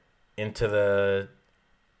 Where? Into the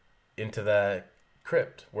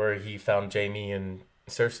crypt where he found Jaime and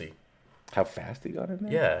Cersei. How fast he got in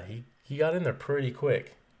there? Yeah, he got in there pretty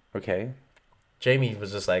quick. Okay. Jaime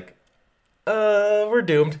was just like, we're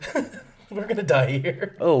doomed. We're going to die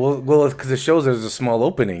here. Oh, well, because it shows there's a small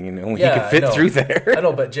opening, and he can fit through there. I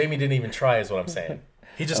know, but Jaime didn't even try, is what I'm saying.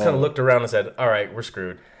 He just kind of looked around and said, all right, we're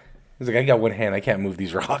screwed. He's like, I got one hand, I can't move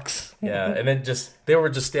these rocks. Yeah, and then they were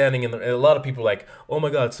just standing and a lot of people were like, oh my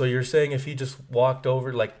God, so you're saying if he just walked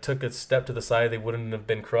over, like took a step to the side, they wouldn't have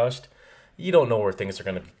been crushed? You don't know where things are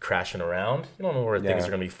going to be crashing around. You don't know where things are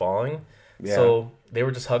going to be falling. Yeah. So they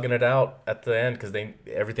were just hugging it out at the end because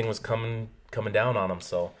everything was coming down on them.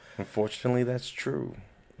 So unfortunately, that's true.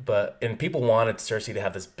 And people wanted Cersei to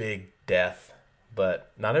have this big death,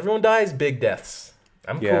 but not everyone dies big deaths.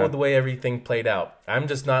 I'm cool with the way everything played out. I'm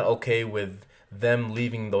just not okay with them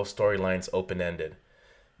leaving those storylines open-ended,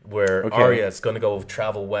 where Arya is going to go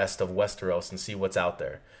travel west of Westeros and see what's out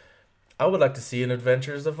there. I would like to see an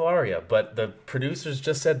Adventures of Arya, but the producers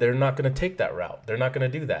just said they're not going to take that route. They're not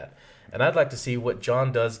going to do that. And I'd like to see what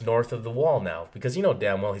Jon does north of the Wall now, because you know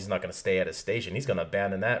damn well he's not going to stay at his station. He's going to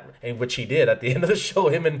abandon that, which he did at the end of the show.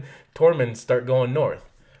 Him and Tormund start going north.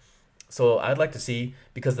 So I'd like to see,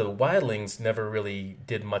 because the wildlings never really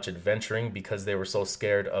did much adventuring because they were so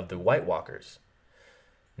scared of the White Walkers.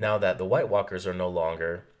 Now that the White Walkers are no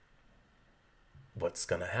longer, what's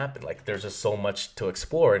going to happen? Like, there's just so much to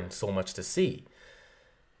explore and so much to see.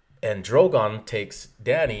 And Drogon takes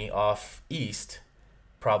Dany off east,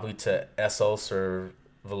 probably to Essos or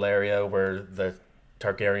Valyria, where the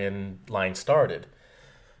Targaryen line started.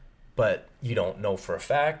 But you don't know for a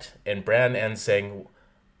fact. And Bran ends saying,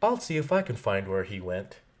 I'll see if I can find where he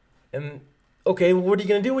went. And, okay, well, what are you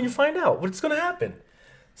going to do when you find out? What's going to happen?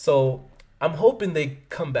 So I'm hoping they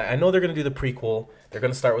come back. I know they're going to do the prequel. They're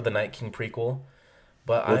going to start with the Night King prequel.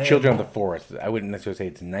 But Children of the Forest. I wouldn't necessarily say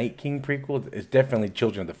it's Night King prequel. It's definitely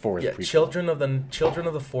Children of the Forest prequel. Children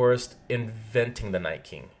of the Forest inventing the Night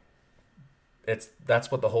King. That's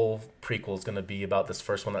what the whole prequel is going to be about, this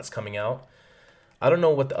first one that's coming out. I don't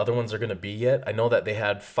know what the other ones are going to be yet. I know that they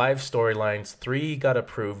had 5 storylines. 3 got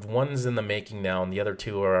approved. 1's in the making now, and the other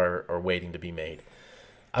 2 are waiting to be made.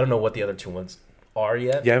 I don't know what the other 2 ones are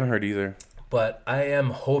yet. Yeah, I haven't heard either. But I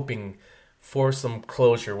am hoping for some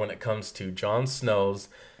closure when it comes to Jon Snow's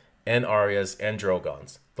and Arya's and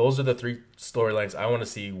Drogon's. Those are the 3 storylines I want to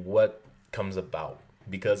see what comes about,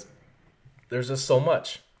 because there's just so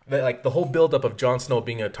much. Like the whole buildup of Jon Snow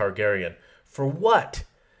being a Targaryen. For what?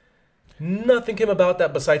 Nothing came about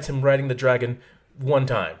that besides him riding the dragon one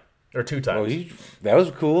time or two times. Well, that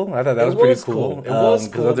was cool. I thought that was pretty cool. It was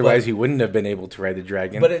cool. Because otherwise he wouldn't have been able to ride the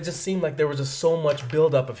dragon. But it just seemed like there was just so much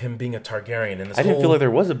buildup of him being a Targaryen. And I didn't feel like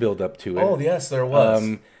there was a buildup to it. Oh, yes, there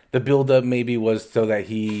was. The buildup maybe was so that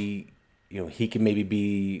he can maybe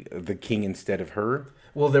be the king instead of her.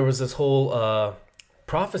 Well, there was this whole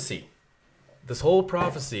prophecy. This whole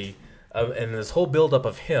prophecy and this whole buildup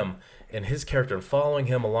of him and his character and following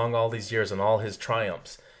him along all these years and all his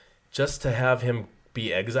triumphs. Just to have him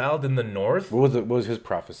be exiled in the north. What was his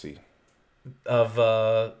prophecy? Of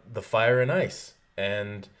the fire and ice.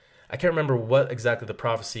 And I can't remember what exactly the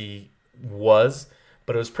prophecy was,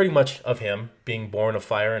 but it was pretty much of him being born of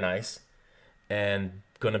fire and ice and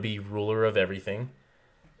going to be ruler of everything.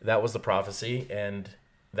 That was the prophecy, and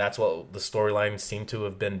that's what the storyline seemed to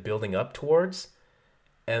have been building up towards.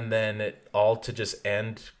 And then it all to just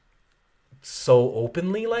end so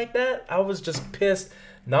openly like that. I was just pissed.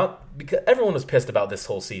 Not because everyone was pissed about this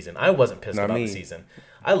whole season. I wasn't pissed about the season.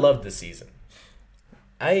 I loved the season.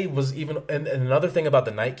 I was even, and another thing about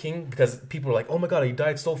the Night King, because people were like, "Oh my God, he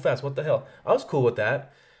died so fast! What the hell?" I was cool with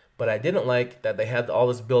that, but I didn't like that they had all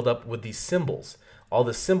this build up with these symbols, all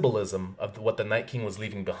the symbolism of what the Night King was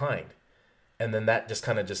leaving behind, and then that just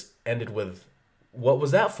kind of just ended with, "What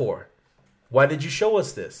was that for? Why did you show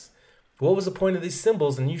us this? What was the point of these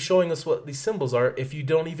symbols and you showing us what these symbols are if you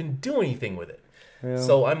don't even do anything with it?" Yeah.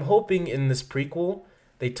 So I'm hoping in this prequel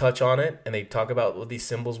they touch on it and they talk about what these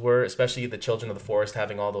symbols were, especially the Children of the Forest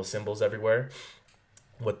having all those symbols everywhere.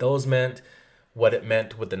 What those meant, what it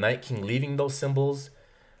meant with the Night King leaving those symbols.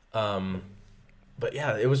 But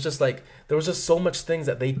yeah, it was just like, there was just so much things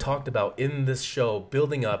that they talked about in this show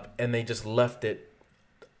building up and they just left it.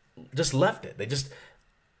 They just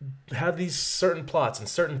had these certain plots and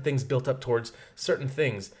certain things built up towards certain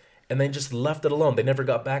things and they just left it alone. They never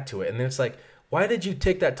got back to it. And then it's like, why did you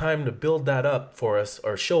take that time to build that up for us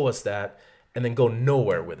or show us that and then go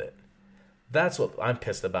nowhere with it? That's what I'm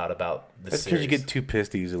pissed about the series. That's because you get too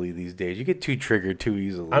pissed easily these days. You get too triggered too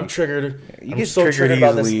easily. I'm triggered. You get so triggered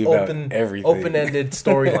about this everything. Open-ended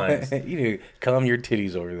storylines. You need to calm your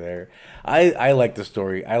titties over there. I like the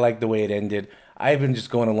story. I like the way it ended. I've been just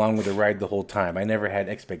going along with the ride the whole time. I never had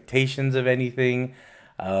expectations of anything.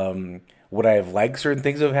 Would I have liked certain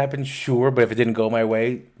things to have happened? Sure, but if it didn't go my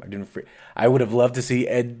way, I would have loved to see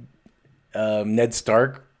Ned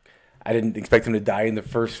Stark. I didn't expect him to die in the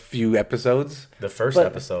first few episodes. The first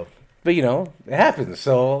episode. But, it happens.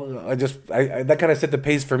 So I that kind of set the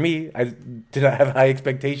pace for me. I did not have high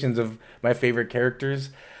expectations of my favorite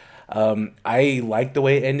characters. I like the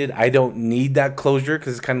way it ended. I don't need that closure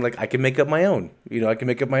because it's kind of like I can make up my own. I can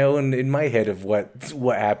make up my own in my head of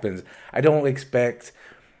what happens. I don't expect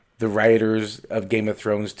the writers of Game of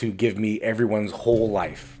Thrones to give me everyone's whole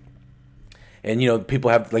life. And,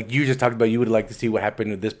 people have, like you just talked about, you would like to see what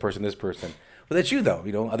happened to this person. Well, that's you,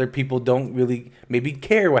 though. Other people don't really maybe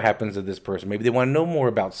care what happens to this person. Maybe they want to know more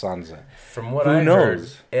about Sansa. From what I heard,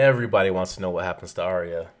 everybody wants to know what happens to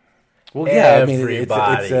Arya. Well, yeah, I mean,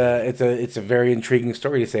 it's a very intriguing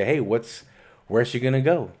story to say, hey, where's she going to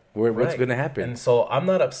go? What's going to happen? And so I'm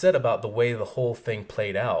not upset about the way the whole thing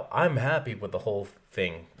played out. I'm happy with the whole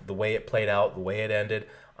thing, the way it played out, the way it ended.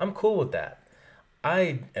 I'm cool with that.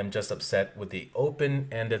 I am just upset with the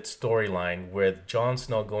open-ended storyline with Jon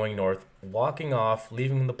Snow going north, walking off,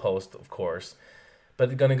 leaving the post, of course,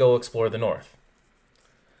 but going to go explore the north.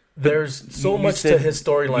 There's so much to his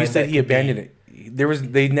storyline. You said he abandoned it.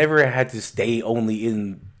 They never had to stay only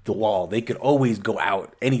in the wall. They could always go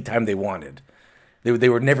out anytime they wanted. They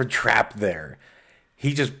were never trapped there.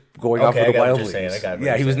 He just going off with the wildlings.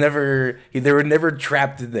 Yeah, he was never. They were never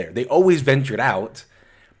trapped there. They always ventured out.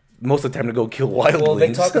 Most of the time to go kill wildlings. Well,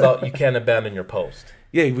 they talk about you can't abandon your post.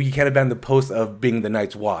 Yeah, you can't abandon the post of being the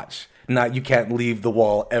Night's Watch. Not you can't leave the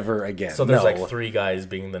wall ever again. So there's like 3 guys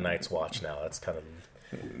being the Night's Watch now. That's kind of.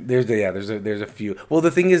 There's a few. Well,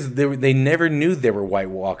 the thing is, they never knew there were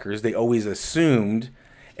White Walkers. They always assumed,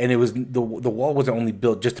 and it was the wall wasn't only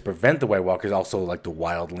built just to prevent the White Walkers, also like the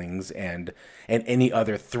wildlings and any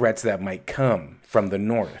other threats that might come from the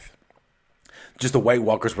north. Just the White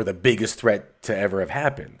Walkers were the biggest threat to ever have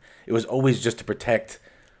happened. It was always just to protect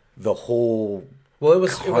the whole. Well, it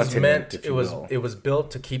was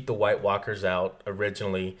built to keep the White Walkers out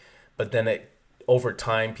originally, but then over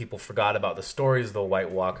time people forgot about the stories of the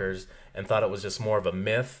White Walkers and thought it was just more of a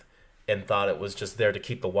myth and thought it was just there to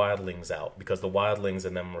keep the wildlings out because the wildlings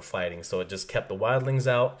and them were fighting. So it just kept the wildlings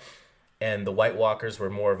out, and the White Walkers were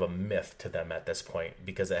more of a myth to them at this point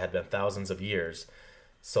because it had been thousands of years.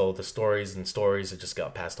 So the stories it just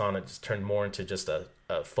got passed on. It just turned more into just a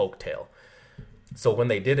folk tale. So when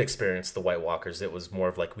they did experience the White Walkers, it was more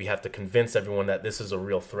of like, we have to convince everyone that this is a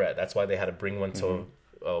real threat. That's why they had to bring one to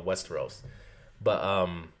Westeros. But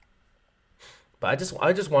I just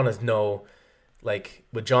want to know, like,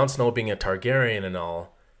 with Jon Snow being a Targaryen and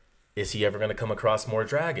all, is he ever going to come across more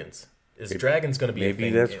dragons? Is dragons going to be maybe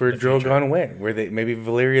a thing? That's where Drogon went. Maybe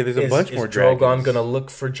Valyria, there's a bunch more dragons. Is dragons. Drogon going to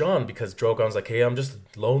look for Jon? Because Drogon's like, hey, I'm just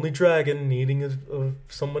a lonely dragon needing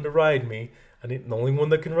someone to ride me. The only one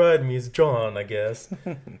that can ride me is Jon, I guess.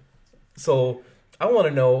 So I want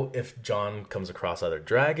to know if Jon comes across other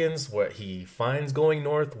dragons, what he finds going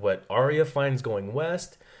north, what Arya finds going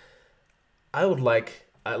west. I would like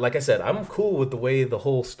I said, I'm cool with the way the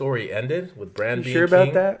whole story ended, with Bran being sure king.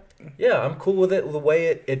 about that? Yeah, I'm cool with it, the way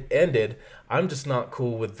it ended. I'm just not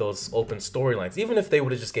cool with those open storylines. Even if they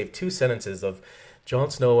would have just gave 2 sentences of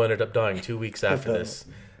Jon Snow ended up dying 2 weeks after this,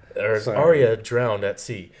 or Arya drowned at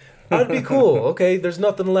sea. I'd be cool. Okay, there's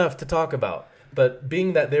nothing left to talk about. But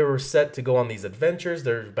being that they were set to go on these adventures,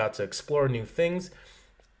 they're about to explore new things,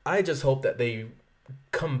 I just hope that they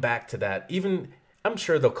come back to that. Even, I'm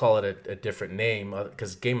sure they'll call it a different name,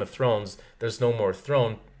 because Game of Thrones, there's no more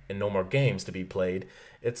throne and no more games to be played.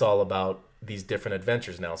 It's all about these different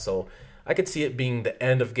adventures now. So I could see it being the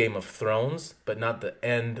end of Game of Thrones, but not the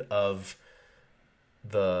end of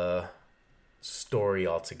the story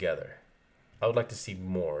altogether. I would like to see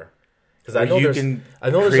more. Because I know there's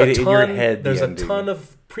a ton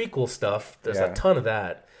of prequel stuff. There's a ton of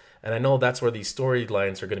that. And I know that's where these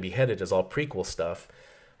storylines are going to be headed, is all prequel stuff.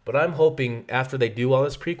 But I'm hoping after they do all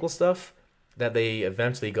this prequel stuff, that they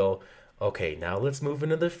eventually go, okay, now let's move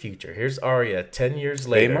into the future. Here's Arya 10 years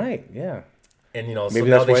later. They might, yeah. And, you know, maybe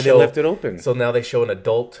so that's why they left it open. So now they show an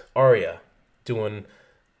adult Arya doing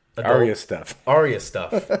Arya stuff.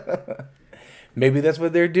 Maybe that's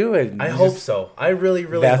what they're doing. I hope so. I really,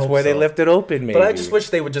 really hope so. That's why they left it open, maybe. But I just wish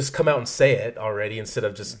they would just come out and say it already instead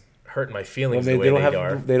of just hurting my feelings the way they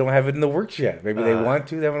are. They don't have it in the works yet. Maybe they want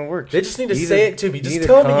to. They haven't worked. They just need to say it to me. Just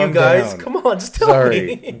tell me, you guys. Come on, just tell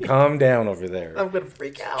me. Calm down over there. I'm going to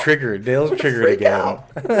freak out. Triggered. Dale's triggered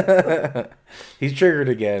again. He's triggered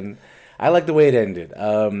again. I like the way it ended.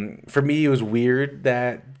 For me, it was weird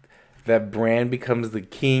that Bran becomes the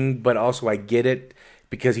king, but also I get it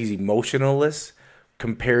because he's emotionless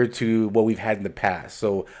compared to what we've had in the past.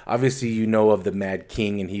 So obviously you know of the Mad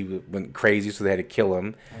King, and he went crazy, so they had to kill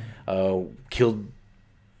him. Killed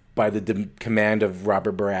by the command of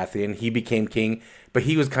Robert Baratheon. He became king, but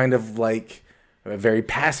he was kind of like a very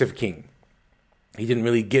passive king. He didn't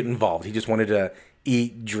really get involved. He just wanted to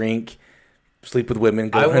eat, drink, sleep with women,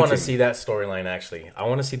 go hunting. I want to see that storyline, actually. I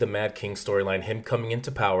want to see the Mad King storyline, him coming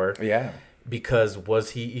into power. Yeah. Because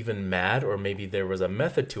was he even mad, or maybe there was a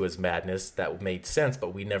method to his madness that made sense,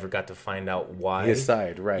 but we never got to find out why. His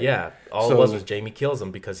side, right. Yeah. All it was Jaime kills him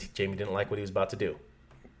because Jaime didn't like what he was about to do.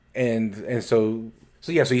 And so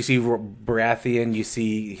you see Baratheon, you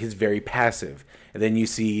see he's very passive. And then you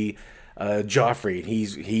see Joffrey,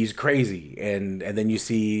 he's crazy. And then you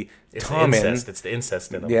see Tommen. It's the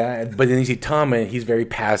incest in him. Yeah, but then you see Tommen, he's very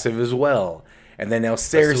passive as well. And then now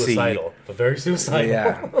Cersei. Very suicidal.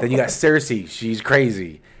 Yeah. Then you got Cersei. She's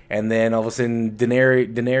crazy. And then all of a sudden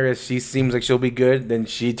Daenerys, she seems like she'll be good. Then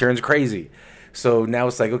she turns crazy. So now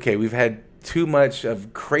it's like, okay, we've had too much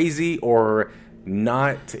of crazy or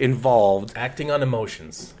not involved. Acting on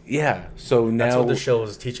emotions. Yeah. So now that's what the show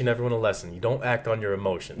is teaching everyone a lesson. You don't act on your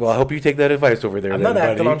emotions. Well, I hope you take that advice over there. I'm not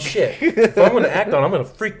acting on shit. If I'm going to act on, I'm going to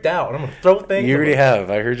freak out. I'm going to throw things. You already have.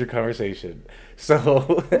 I heard your conversation. So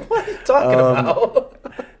what are you talking about?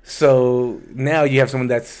 So now you have someone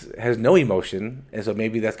that has no emotion, and so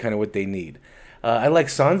maybe that's kind of what they need. I like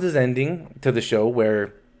Sansa's ending to the show,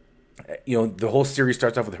 where the whole series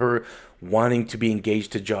starts off with her wanting to be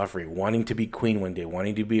engaged to Joffrey, wanting to be queen one day,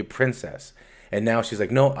 wanting to be a princess. And now she's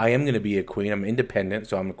like, no, I am going to be a queen. I'm independent,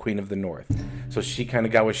 so I'm a queen of the North. So she kind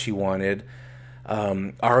of got what she wanted.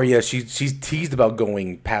 Arya, she's teased about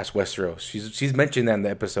going past Westeros. She's mentioned that in the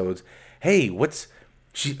episodes. Hey,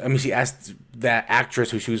 she asked that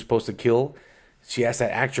actress who she was supposed to kill. She asked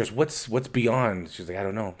that actress, what's beyond? She's like, I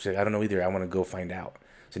don't know. She's like, I don't know either. I want to go find out.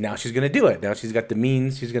 So now she's going to do it. Now she's got the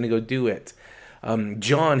means. She's going to go do it.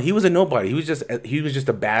 Jon, he was a nobody. He was just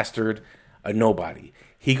a bastard, a nobody.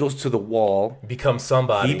 He goes to the wall. Becomes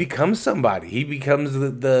somebody. He becomes somebody. He becomes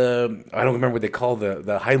the I don't remember what they call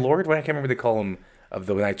the High Lord. I can't remember what they call him of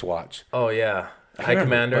the Night's Watch. Oh, yeah. High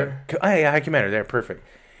Commander. Yeah, High Commander. There, perfect.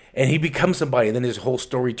 And he becomes somebody, and then his whole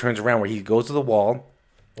story turns around where he goes to the wall.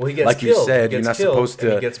 Well, he gets like killed. you said, you're not supposed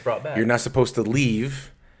to. He gets brought back. You're not supposed to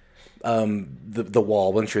leave. the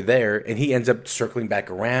wall once you're there, and he ends up circling back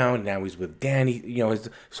around. Now he's with Danny. His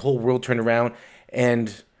whole world turned around,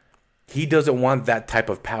 and he doesn't want that type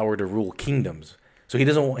of power to rule kingdoms. So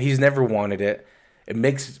he's never wanted it.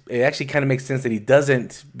 It actually kind of makes sense that he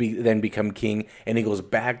doesn't then become king, and he goes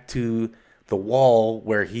back to the wall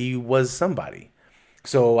where he was somebody.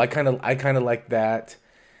 So I kind of like that.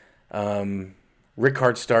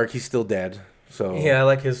 Rickard Stark, he's still dead. So yeah, I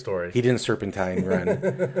like his story. He didn't serpentine run,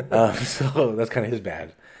 so that's kind of his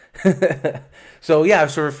bad. So yeah,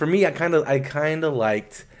 so for me, I kind of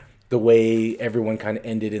liked the way everyone kind of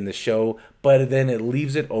ended in the show, but then it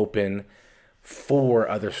leaves it open for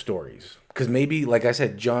other stories. Because maybe, like I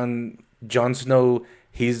said, Jon Snow,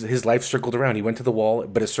 his life circled around. He went to the wall,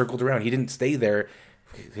 but it circled around. He didn't stay there.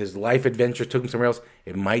 His life adventure took him somewhere else.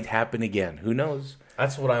 It might happen again. Who knows?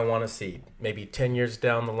 That's what I want to see. Maybe 10 years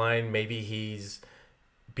down the line, maybe he's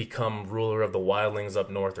become ruler of the wildlings up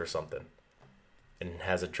north or something, and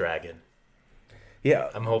has a dragon. Yeah,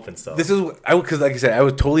 I'm hoping so. This is because, like I said, I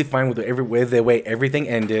was totally fine with the way everything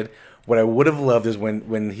ended. What I would have loved is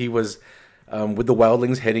when he was with the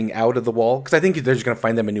wildlings heading out of the wall, because I think they're just going to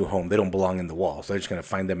find them a new home. They don't belong in the wall, so they're just going to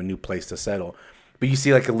find them a new place to settle. But you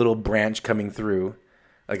see like a little branch coming through,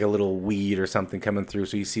 like a little weed or something coming through.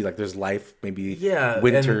 So you see like there's life, maybe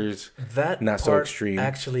winters, that not so extreme.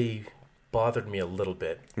 Actually bothered me a little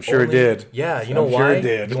bit. I'm sure it did. Yeah, you know why? Sure it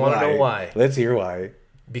did. You want to know why? Let's hear why.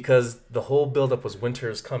 Because the whole buildup was winter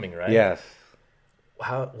is coming, right? Yes.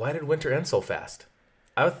 Why did winter end so fast?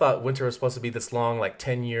 I thought winter was supposed to be this long, like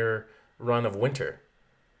 10-year run of winter.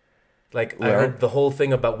 Like I heard the whole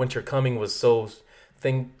thing about winter coming was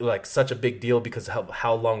such a big deal because of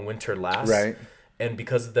how long winter lasts, right? And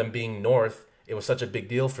because of them being north, it was such a big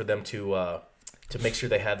deal for them to make sure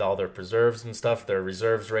they had all their preserves and stuff, their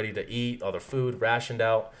reserves ready to eat, all their food rationed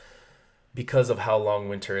out, because of how long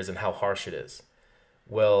winter is and how harsh it is.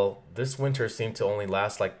 Well, this winter seemed to only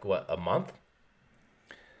last like a month.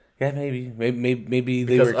 Yeah, maybe they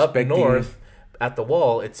because were expecting up north at the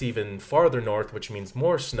wall, it's even farther north, which means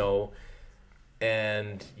more snow,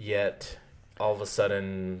 and yet all of a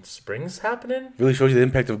sudden spring's happening. Really shows you the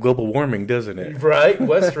impact of global warming, doesn't it? Right,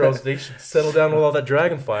 Westeros, they should settle down with all that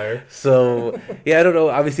dragon fire. So yeah, I don't know.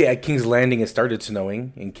 Obviously, at King's Landing, it started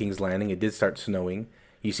snowing. In King's Landing, it did start snowing.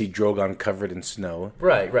 You see Drogon covered in snow.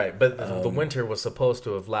 Right. But the winter was supposed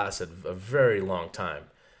to have lasted a very long time,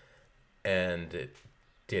 and it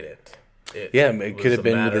didn't. It could have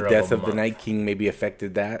been with the death of the Night King maybe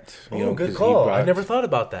affected that. Good call. I never thought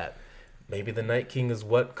about that. Maybe the Night King is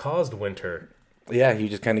what caused winter. Yeah, he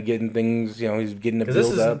was just kind of getting things, he's getting a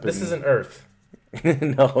build up. This isn't Earth.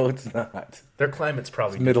 No, it's not. Their climate's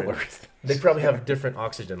probably Middle Earth. They probably have different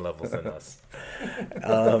oxygen levels than us.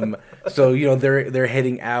 So they're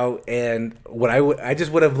heading out, and what I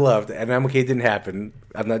just would have loved, and I'm okay, it didn't happen.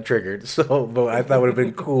 I'm not triggered. So, but I thought would have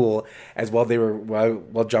been cool as while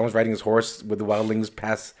Jon was riding his horse with the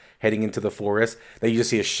wildlings heading into the forest, that you just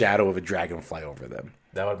see a shadow of a dragon fly over them.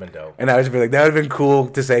 That would have been dope. And I was just like, that would have been cool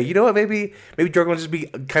to say, you know what, maybe Drogon will just be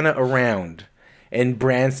kind of around. And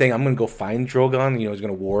Bran saying, I'm going to go find Drogon, he's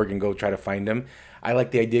going to warg and go try to find him. I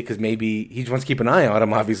like the idea because maybe he just wants to keep an eye on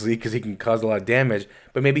him, obviously, because he can cause a lot of damage.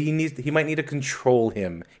 But maybe he might need to control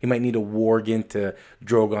him. He might need to warg into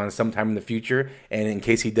Drogon sometime in the future. And in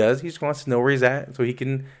case he does, he just wants to know where he's at so he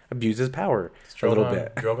can abuse his power a little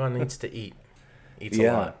bit. Drogon needs to eat. Eats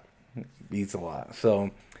a lot. Eats a lot.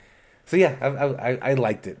 So yeah, I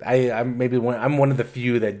liked it. I'm one of the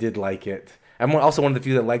few that did like it. I'm also one of the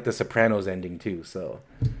few that liked the Sopranos ending too. So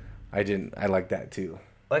I like that too.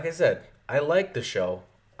 Like I said, I like the show.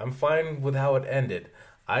 I'm fine with how it ended.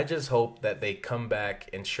 I just hope that they come back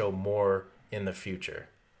and show more in the future.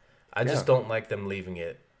 I just don't like them leaving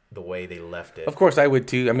it the way they left it. Of course, I would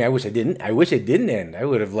too. I mean, I wish it didn't end. I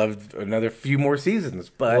would have loved another few more seasons,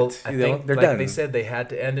 but I think, they're done. They said they had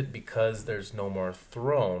to end it because there's no more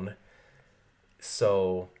throne.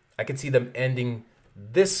 So I could see them ending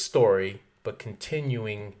this story, but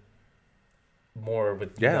continuing more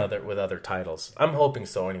with other titles. I'm hoping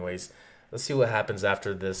so. Anyways, let's see what happens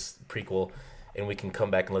after this prequel, and we can come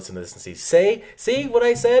back and listen to this and see what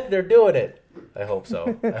I said? They're doing it. I hope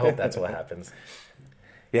so. I hope that's what happens.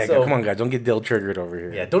 Yeah, come on, guys. Don't get Dill triggered over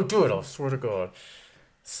here. Yeah, don't do it. I swear to God.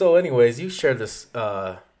 So anyways, you shared this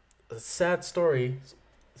sad story,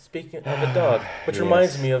 speaking of a dog, which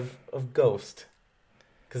reminds me of Ghost.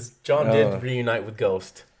 Because Jon did reunite with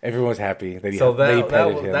Ghost. Everyone was happy that he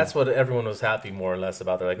petted him. That's what everyone was happy more or less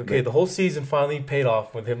about. They're like, okay, the whole season finally paid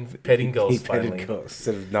off with him petting Ghost. He petted Ghost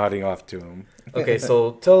instead of nodding off to him. Okay,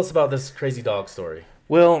 so tell us about this crazy dog story.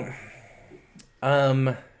 Well,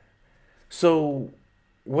 so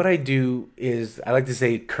what I do is I like to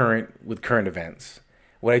say current events.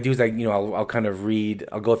 What I do is I'll kind of read.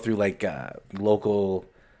 I'll go through like local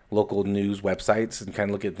news websites and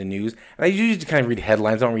kind of look at the news. And I usually just kind of read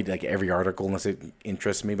headlines. I don't read like every article unless it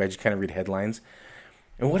interests me, but I just kind of read headlines.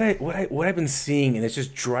 And what I've been seeing, and it's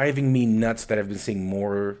just driving me nuts that I've been seeing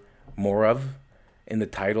more of in the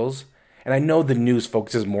titles. And I know the news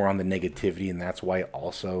focuses more on the negativity, and that's why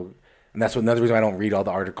also, and that's another reason I don't read all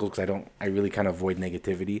the articles, because I really kind of avoid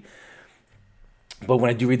negativity. But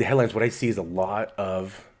when I do read the headlines, what I see is a lot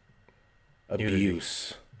of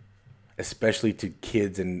abuse, especially to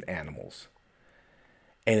kids and animals.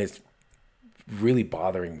 And it's really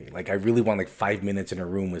bothering me. Like, I really want like 5 minutes in a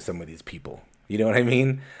room with some of these people. You know what I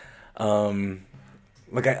mean? I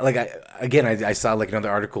saw like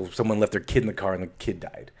another article, someone left their kid in the car and the kid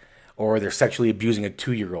died. Or they're sexually abusing a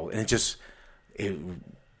 2-year-old. And it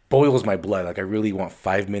boils my blood. Like, I really want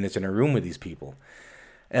 5 minutes in a room with these people.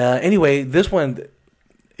 Anyway, this one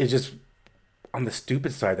is just on the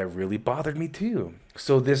stupid side that really bothered me too.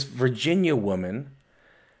 So this Virginia woman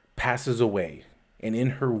passes away, and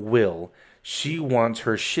in her will, she wants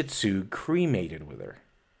her Shih Tzu cremated with her.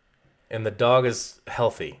 And the dog is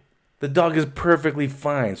healthy. The dog is perfectly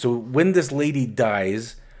fine. So when this lady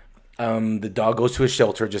dies, the dog goes to a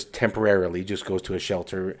shelter just temporarily, just goes to a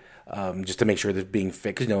shelter just to make sure that it's being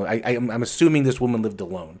fixed. I'm assuming this woman lived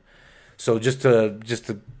alone. So just to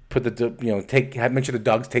put make sure the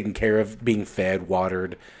dog's taken care of, being fed,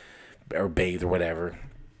 watered, or bathed or whatever.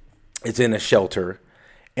 It's in a shelter,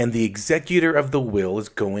 and the executor of the will is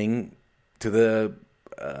going to the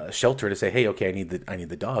shelter to say, "Hey, okay, I need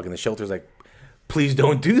the dog." And the shelter's like, "Please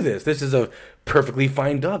don't do this. This is a perfectly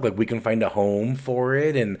fine dog. Like, we can find a home for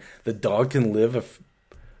it, and the dog can live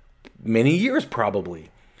many years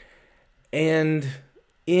probably." And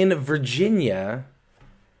in Virginia,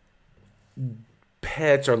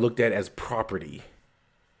 pets are looked at as property.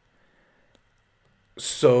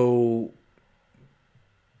 So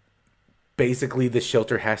basically the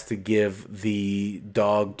shelter has to give the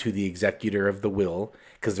dog to the executor of the will,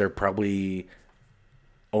 because they're probably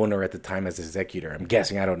owner at the time as executor. I'm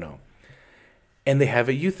guessing, I don't know. And they have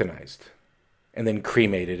it euthanized and then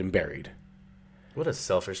cremated and buried. What a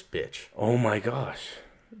selfish bitch. Oh my gosh.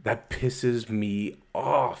 That pisses me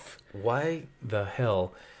off. Why the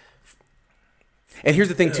hell? And here's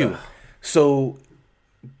the thing too. So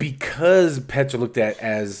because pets are looked at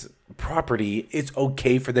as property, it's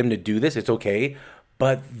okay for them to do this. It's okay.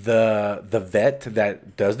 But the vet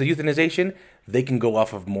that does the euthanization, they can go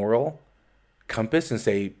off of moral compass and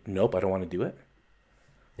say, "Nope, I don't want to do it."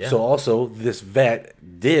 Yeah. So also, this vet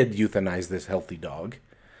did euthanize this healthy dog.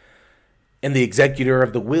 And the executor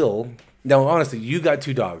of the will, now honestly, you got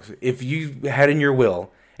 2 dogs. If you had in your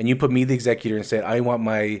will and you put me the executor and said, "I want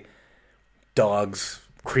my dogs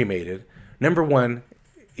cremated," number one,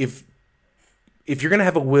 if you're going to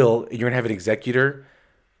have a will and you're going to have an executor,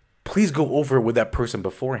 please go over it with that person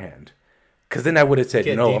beforehand. Because then I would have said,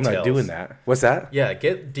 "No, details. I'm not doing that." What's that? Yeah,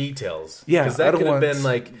 get details. Yeah, because that could have been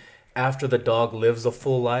like after the dog lives a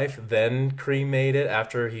full life, then cremate it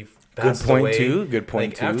after he passes away. Good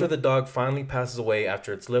point too. After the dog finally passes away,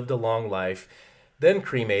 after it's lived a long life, then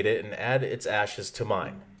cremate it and add its ashes to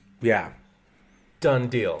mine. Yeah. Done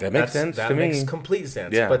deal. That makes sense to me. That makes complete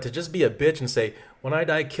sense. Yeah. But to just be a bitch and say, "When I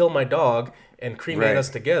die, kill my dog and cremate us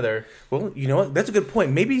together." Well, you know what? That's a good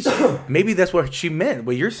point. Maybe that's what she meant,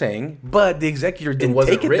 what you're saying. But the executor didn't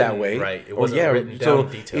take it that way. Right. It wasn't written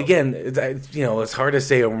down detailed. Again, it's hard to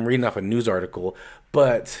say. I'm reading off a news article.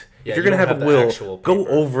 But if you're going to have a will, go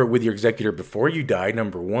over it with your executor before you die,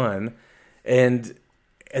 number one.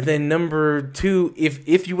 And then number two,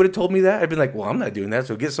 if you would have told me that, I'd been like, "Well, I'm not doing that,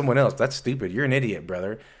 so get someone else." That's stupid. You're an idiot,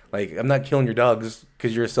 brother. Like, I'm not killing your dogs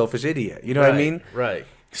because you're a selfish idiot. You know what I mean? Right.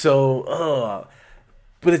 So,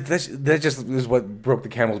 but that just is what broke the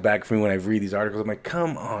camel's back for me when I read these articles. I'm like,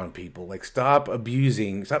 come on, people. Like, stop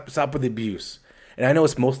abusing. Stop with the abuse. And I know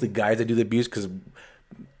it's mostly guys that do the abuse because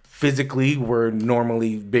physically we're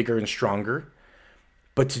normally bigger and stronger.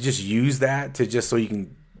 But to just use that to just so you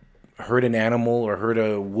can hurt an animal or hurt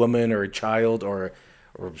a woman or a child or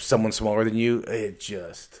someone smaller than you, it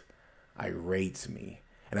just irates me.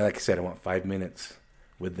 And like I said, I want 5 minutes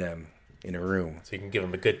with them in a room. So you can give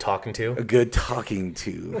them a good talking to? A good talking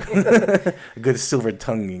to. A good silver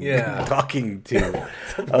tonguing talking to.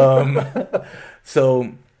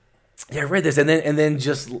 So, yeah, I read this. And then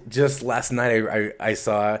just last night I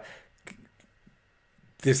saw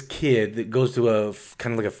this kid that goes to a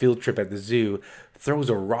kind of like a field trip at the zoo, throws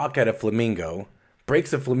a rock at a flamingo,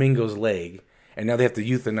 breaks the flamingo's leg, and now they have to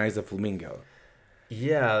euthanize the flamingo.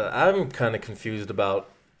 Yeah, I'm kind of confused about...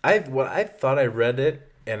 I thought I read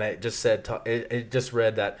it and it just said it just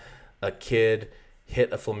read that a kid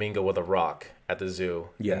hit a flamingo with a rock at the zoo,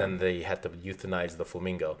 Yeah. and then they had to euthanize the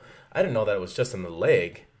flamingo. I didn't know that it was just in the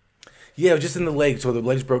leg. Yeah, it was just in the leg, so the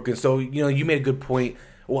leg's broken. So, you made a good point.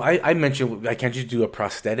 Well, I mentioned, like, can't you do a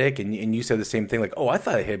prosthetic? And you said the same thing, like, oh, I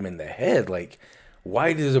thought I hit him in the head. Like,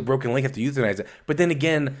 why does a broken leg have to euthanize it? But then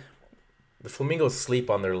again... The flamingos sleep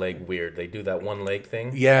on their leg weird. They do that one leg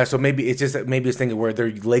thing. Yeah, so maybe it's thinking where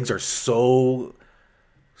their legs are so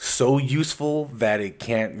useful that it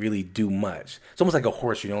can't really do much. It's almost like a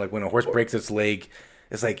horse, like when a horse breaks its leg,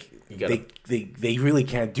 it's like they really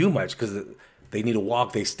can't do much because they need to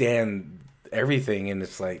walk, they stand, everything, and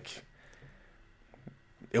it's like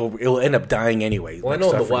it'll end up dying anyway. Well, like I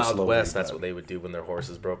know in the Wild slowly, West, that's what they would do when their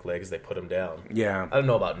horses broke legs. They put them down. Yeah, I don't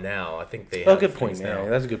know about now. I think they have good point. now. Yeah,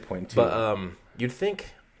 that's a good point too. But you'd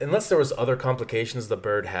think, unless there was other complications the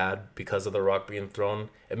bird had because of the rock being thrown,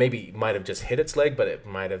 it maybe might have just hit its leg, but it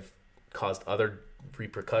might have caused other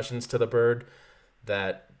repercussions to the bird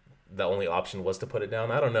that the only option was to put it down.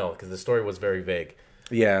 I don't know, because the story was very vague.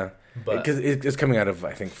 Yeah, but because it's coming out of,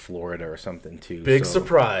 I think, Florida or something too. Big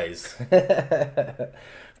surprise.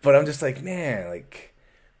 But I'm just like, man, like,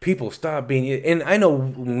 people stop being. And I know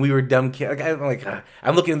when we were dumb kids.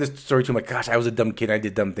 I'm looking at this story too. I'm like, gosh, I was a dumb kid. I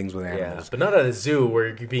did dumb things with animals. Yeah, but not at a zoo where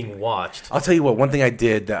you're being watched. I'll tell you what. One thing I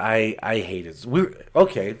did that I hated.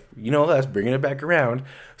 Let's bringing it back around.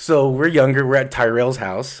 So we're younger. We're at Tyrell's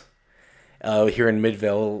house here in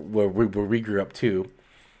Midvale, where we grew up too.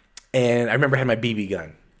 And I remember I had my BB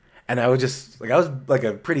gun. And I was like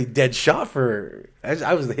a pretty dead shot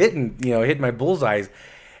I was hitting my bullseyes.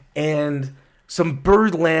 And some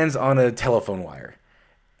bird lands on a telephone wire.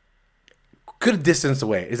 Good distance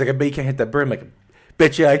away. It's like, I bet you can't hit that bird. I'm like,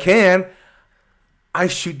 bet you I can. I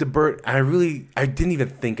shoot the bird. I didn't even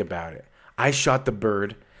think about it. I shot the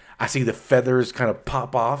bird. I see the feathers kind of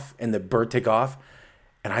pop off and the bird take off.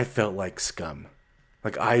 And I felt like scum.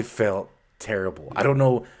 Like, I felt terrible. I don't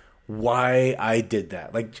know why I did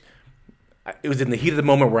that. Like, it was in the heat of the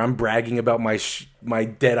moment where I'm bragging about my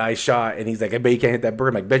dead eye shot, and he's like, I bet you can't hit that bird.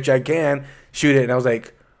 I'm like, bet you I can. Shoot it. And I was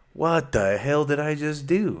like, what the hell did I just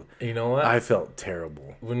do? You know what? I felt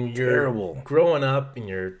terrible. When you're growing up and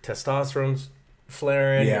your testosterone's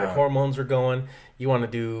flaring, your hormones are going, you want to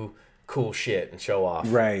do cool shit and show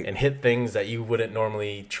off. Right. And hit things that you wouldn't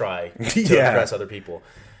normally try to impress other people.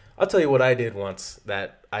 I'll tell you what I did once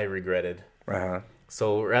that I regretted. Uh-huh.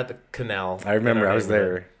 So we're at the canal. I remember I was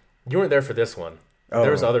there. You weren't there for this one. Oh.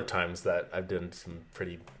 There was other times that I've done some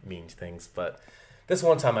pretty mean things, but this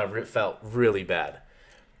one time I felt really bad.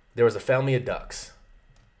 There was a family of ducks,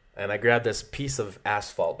 and I grabbed this piece of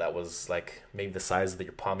asphalt that was like maybe the size of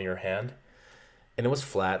your palm of your hand, and it was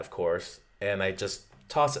flat, of course, and I just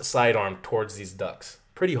tossed it sidearm towards these ducks.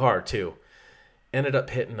 Pretty hard, too. Ended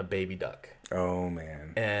up hitting a baby duck. Oh,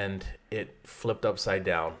 man. And it flipped upside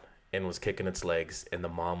down and was kicking its legs, and the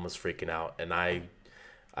mom was freaking out, and I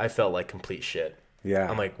felt like complete shit. Yeah.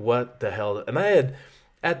 I'm like, what the hell? And I had,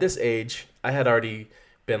 at this age, I had already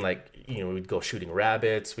been like, we'd go shooting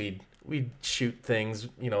rabbits, we'd shoot things,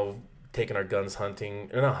 taking our guns hunting,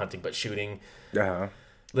 or not hunting, but shooting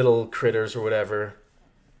little critters or whatever.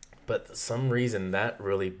 But for some reason, that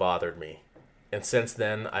really bothered me. And since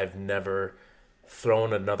then, I've never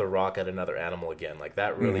thrown another rock at another animal again. Like,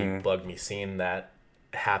 that really bugged me, seeing that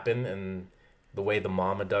happen, and the way the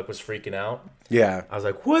mama duck was freaking out. Yeah. I was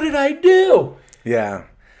like, what did I do? Yeah.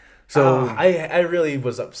 So I really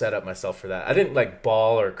was upset at myself for that. I didn't like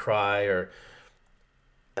bawl or cry, or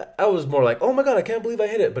I was more like, oh my God, I can't believe I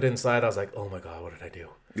hit it. But inside I was like, oh my God, what did I do?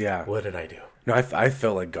 Yeah. What did I do? No, I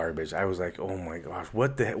felt like garbage. I was like, oh my gosh,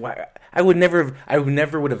 what the heck? Why? I would never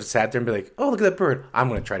would have sat there and be like, oh, look at that bird. I'm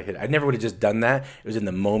going to try to hit it. I never would have just done that. It was in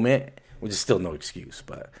the moment, which is still no excuse.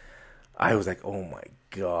 But I was like, oh my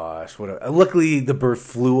gosh. Luckily, the bird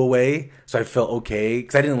flew away, so I felt okay.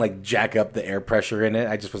 Because I didn't like jack up the air pressure in it.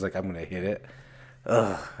 I just was like, I'm going to hit it.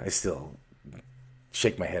 I still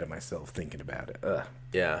shake my head at myself thinking about it.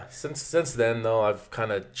 Yeah. Since then, though, I've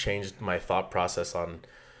kind of changed my thought process on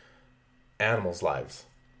animals' lives.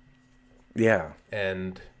 Yeah.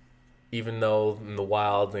 And even though in the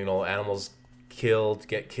wild, animals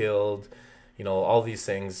get killed, all these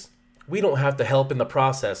things, we don't have to help in the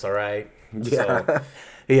process, all right? Yeah. So,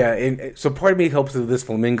 yeah. And so part of me hopes with this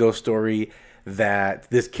flamingo story that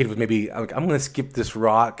this kid was maybe like, I'm going to skip this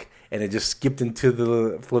rock, and it just skipped into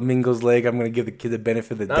the flamingo's leg. I'm going to give the kid the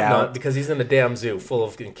benefit of the doubt. Not, because he's in a damn zoo full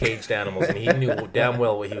of caged animals, and he knew damn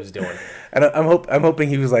well what he was doing. And I'm hoping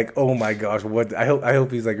he was like, oh my gosh, what? I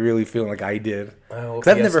hope he's like really feeling like I did. Because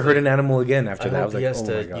I've never heard an animal again after that. I was like, he has oh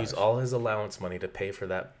my to gosh. use all his allowance money to pay for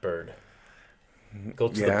that bird. Go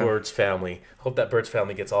to the Bird's family. Hope that Bird's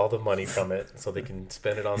family gets all the money from it so they can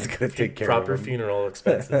spend it on proper funeral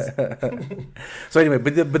expenses. So anyway,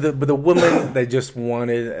 but the woman that just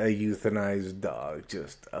wanted a euthanized dog,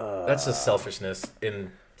 that's just selfishness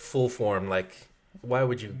in full form. Like, why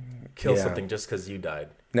would you kill something just because you died?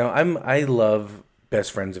 Now, I love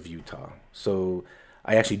Best Friends of Utah, so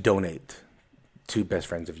I actually donate to Best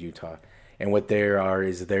Friends of Utah, and what they are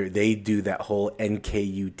is they do that whole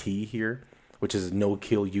NKUT here, which is No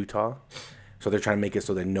Kill Utah. So they're trying to make it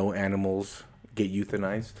so that no animals get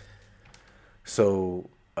euthanized. So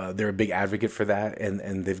they're a big advocate for that,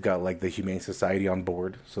 and they've got like the Humane Society on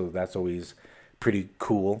board, so that's always pretty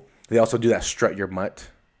cool. They also do that Strut Your Mutt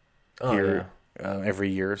here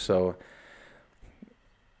every year. So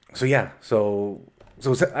yeah, so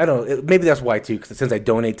I don't know, maybe that's why too, because since I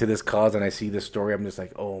donate to this cause and I see this story, I'm just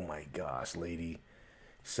like, oh my gosh, lady,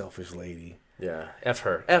 selfish lady. Yeah, F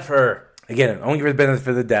her. Again, I won't give her the benefit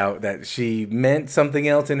of the doubt that she meant something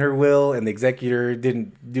else in her will and the executor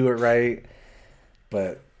didn't do it right,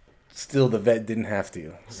 but still the vet didn't have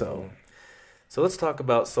to. So let's talk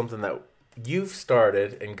about something that you've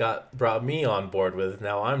started and brought me on board with.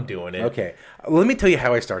 Now I'm doing it. Okay, let me tell you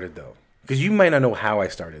how I started though, because you might not know how I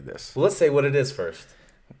started this. Well, let's say what it is first.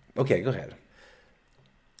 Okay, go ahead.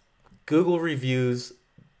 Google reviews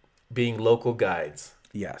being local guides.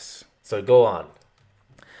 Yes. So go on.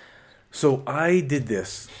 So I did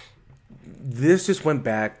this. This just went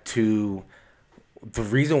back to the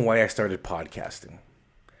reason why I started podcasting.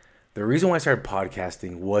 The reason why I started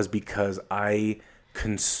podcasting was because I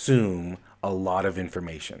consume a lot of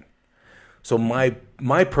information. So my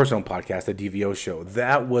personal podcast, the DVO show,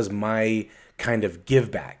 that was my kind of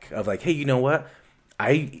give back of like, hey, you know what?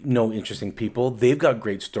 I know interesting people. They've got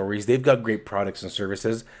great stories. They've got great products and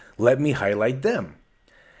services. Let me highlight them.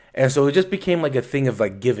 And so it just became like a thing of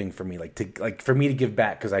like giving for me, like for me to give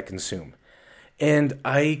back because I consume. And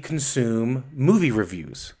I consume movie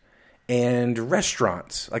reviews and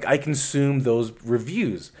restaurants. Like I consume those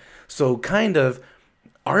reviews. So kind of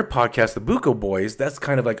our podcast, the Buco Boys, that's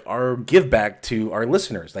kind of like our give back to our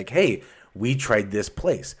listeners. Like, hey, we tried this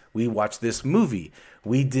place. We watched this movie.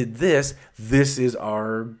 We did this. This is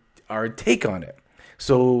our take on it.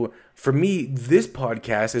 So for me, this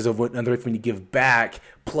podcast is another way for me to give back.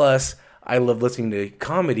 Plus, I love listening to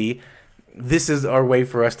comedy. This is our way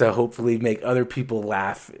for us to hopefully make other people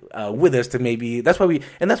laugh with us. To maybe that's why we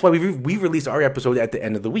release our episode at the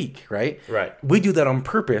end of the week, right? Right. We do that on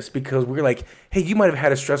purpose because we're like, hey, you might have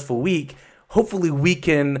had a stressful week. Hopefully, we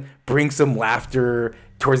can bring some laughter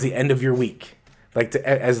towards the end of your week. Like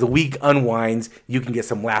as the week unwinds, you can get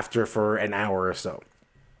some laughter for an hour or so.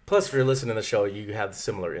 Plus, if you're listening to the show, you have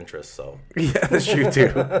similar interests, so. Yeah, that's true,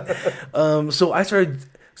 too.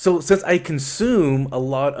 So since I consume a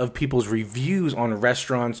lot of people's reviews on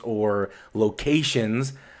restaurants or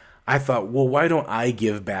locations, I thought, well, why don't I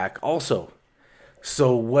give back also?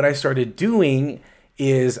 So what I started doing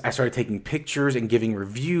is I started taking pictures and giving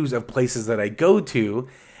reviews of places that I go to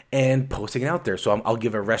and posting it out there. So I'll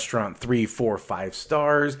give a restaurant 3, 4, 5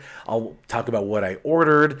 stars. I'll talk about what I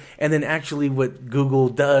ordered. And then actually what Google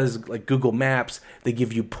does, like Google Maps, they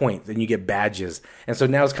give you points and you get badges. And so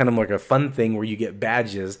now it's kind of like a fun thing where you get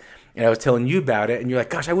badges. And I was telling you about it and you're like,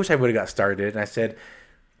 gosh, I wish I would have got started. And I said,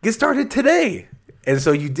 get started today. And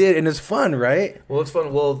so you did, and it's fun, right? Well, it's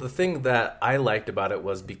fun. Well, the thing that I liked about it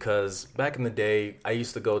was because back in the day, I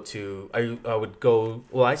used to go to, I would go,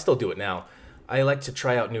 well, I still do it now. I like to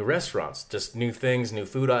try out new restaurants, just new things, new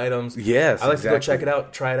food items. Yes, I like to go check it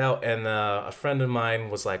out, try it out. And a friend of mine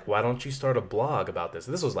was like, why don't you start a blog about this?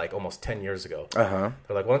 This was like almost 10 years ago. Uh-huh.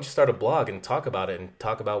 They're like, why don't you start a blog and talk about it and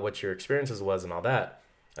talk about what your experiences was and all that.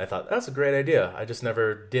 I thought, that's a great idea. I just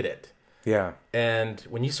never did it. Yeah. And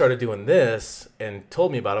when you started doing this and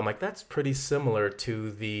told me about it, I'm like, that's pretty similar to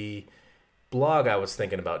the blog I was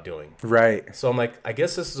thinking about doing. Right. So I'm like, I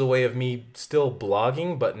guess this is a way of me still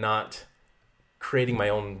blogging, but not creating my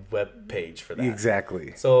own web page for that.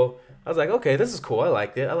 Exactly. So I was like, okay, this is cool. I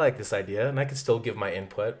liked it. I like this idea, and I can still give my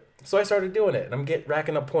input. So I started doing it, and I'm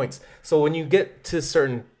racking up points. So when you get to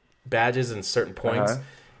certain badges and certain points,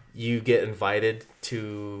 you get invited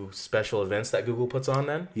to special events that Google puts on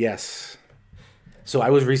then? Yes. So I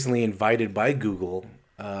was recently invited by Google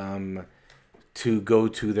to go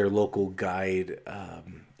to their local guide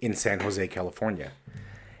in San Jose, California.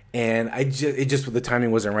 And the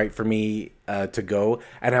timing wasn't right for me to go.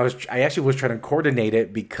 And I actually was trying to coordinate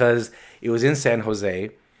it because it was in San Jose.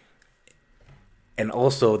 And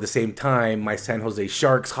also at the same time, my San Jose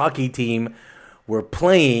Sharks hockey team were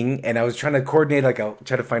playing, and I was trying to coordinate, like, I'll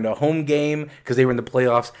try to find a home game because they were in the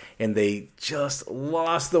playoffs, and they just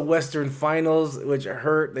lost the Western Finals, which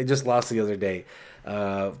hurt. They just lost the other day,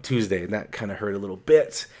 Tuesday, and that kind of hurt a little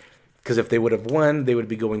bit because if they would have won, they would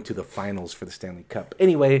be going to the finals for the Stanley Cup.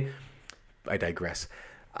 Anyway, I digress.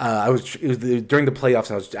 It was during the playoffs,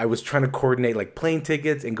 and I was trying to coordinate, like, plane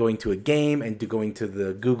tickets and going to a game and going to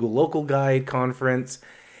the Google Local Guide conference.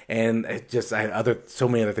 And I had so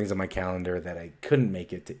many other things on my calendar that I couldn't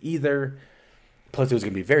make it to either. Plus, it was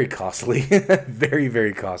going to be very costly, very,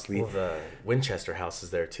 very costly. Well, the Winchester House is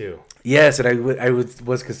there too. Yes, and I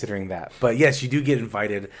was considering that. But yes, you do get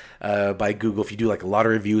invited by Google if you do like a lot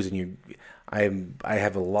of reviews, and I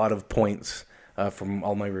have a lot of points from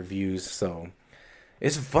all my reviews. So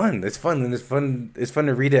it's fun. It's fun, and it's fun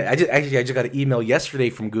to read it. I just got an email yesterday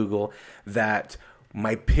from Google that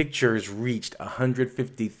my pictures reached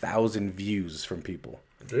 150,000 views from people.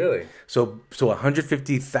 Really? So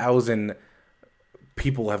 150,000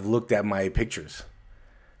 people have looked at my pictures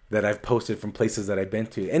that I've posted from places that I've been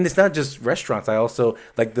to. And it's not just restaurants. I also,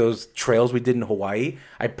 like those trails we did in Hawaii,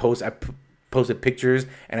 I posted pictures,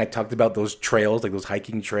 and I talked about those trails, like those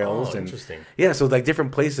hiking trails. Oh, interesting. Yeah, so like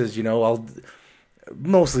different places, I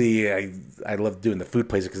love doing the food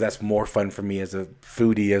places because that's more fun for me as a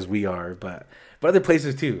foodie as we are, but other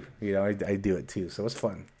places too, I do it too, so it's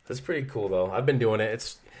fun. That's pretty cool though. I've been doing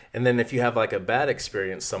it. And then if you have like a bad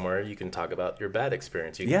experience somewhere, you can talk about your bad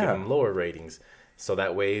experience. You can give them lower ratings, so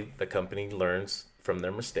that way the company learns from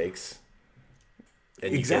their mistakes.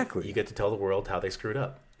 And you get to tell the world how they screwed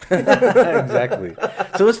up. Exactly.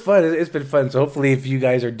 So it's fun. It's been fun. So hopefully, if you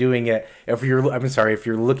guys are doing it, if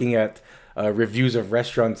you're looking at reviews of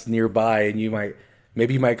restaurants nearby, and you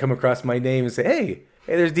might come across my name and say, hey,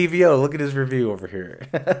 there's DVO. Look at his review over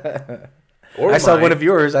here. I saw one of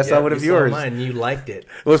yours. I saw one of yours. Saw mine. You liked it.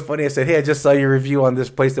 It was funny. I said, hey, I just saw your review on this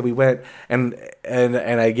place that we went, and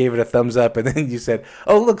I gave it a thumbs up, and then you said,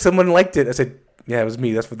 oh, look, someone liked it. I said, yeah, it was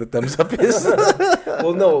me. That's what the thumbs up is.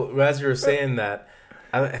 Well, no, as you were saying that,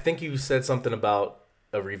 I think you said something about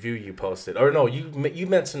a review you posted. Or no, you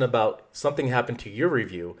mentioned about something happened to your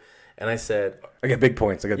review. And I said... I got big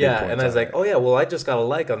points. And I was like, oh, yeah, well, I just got a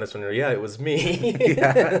like on this one. Yeah, it was me.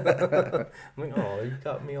 I'm like, oh, you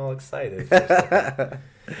got me all excited.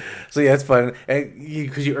 So, yeah, it's fun.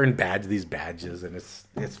 Because you earn these badges, and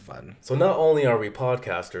it's fun. So, not only are we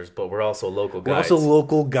podcasters, but we're also local guides. We're also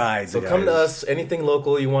local guides, So, come to us. Anything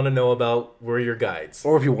local you want to know about, we're your guides.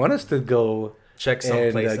 Or if you want us to go... check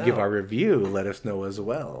someplace and give our review, let us know as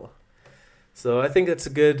well. So I think it's a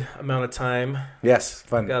good amount of time. Yes,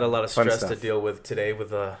 fun. Got a lot of stress to deal with today with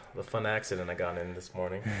the fun accident I got in this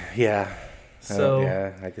morning. Yeah. So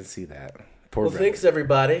yeah, I can see that. Thanks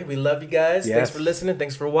everybody. We love you guys. Yes. Thanks for listening.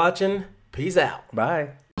 Thanks for watching. Peace out. Bye.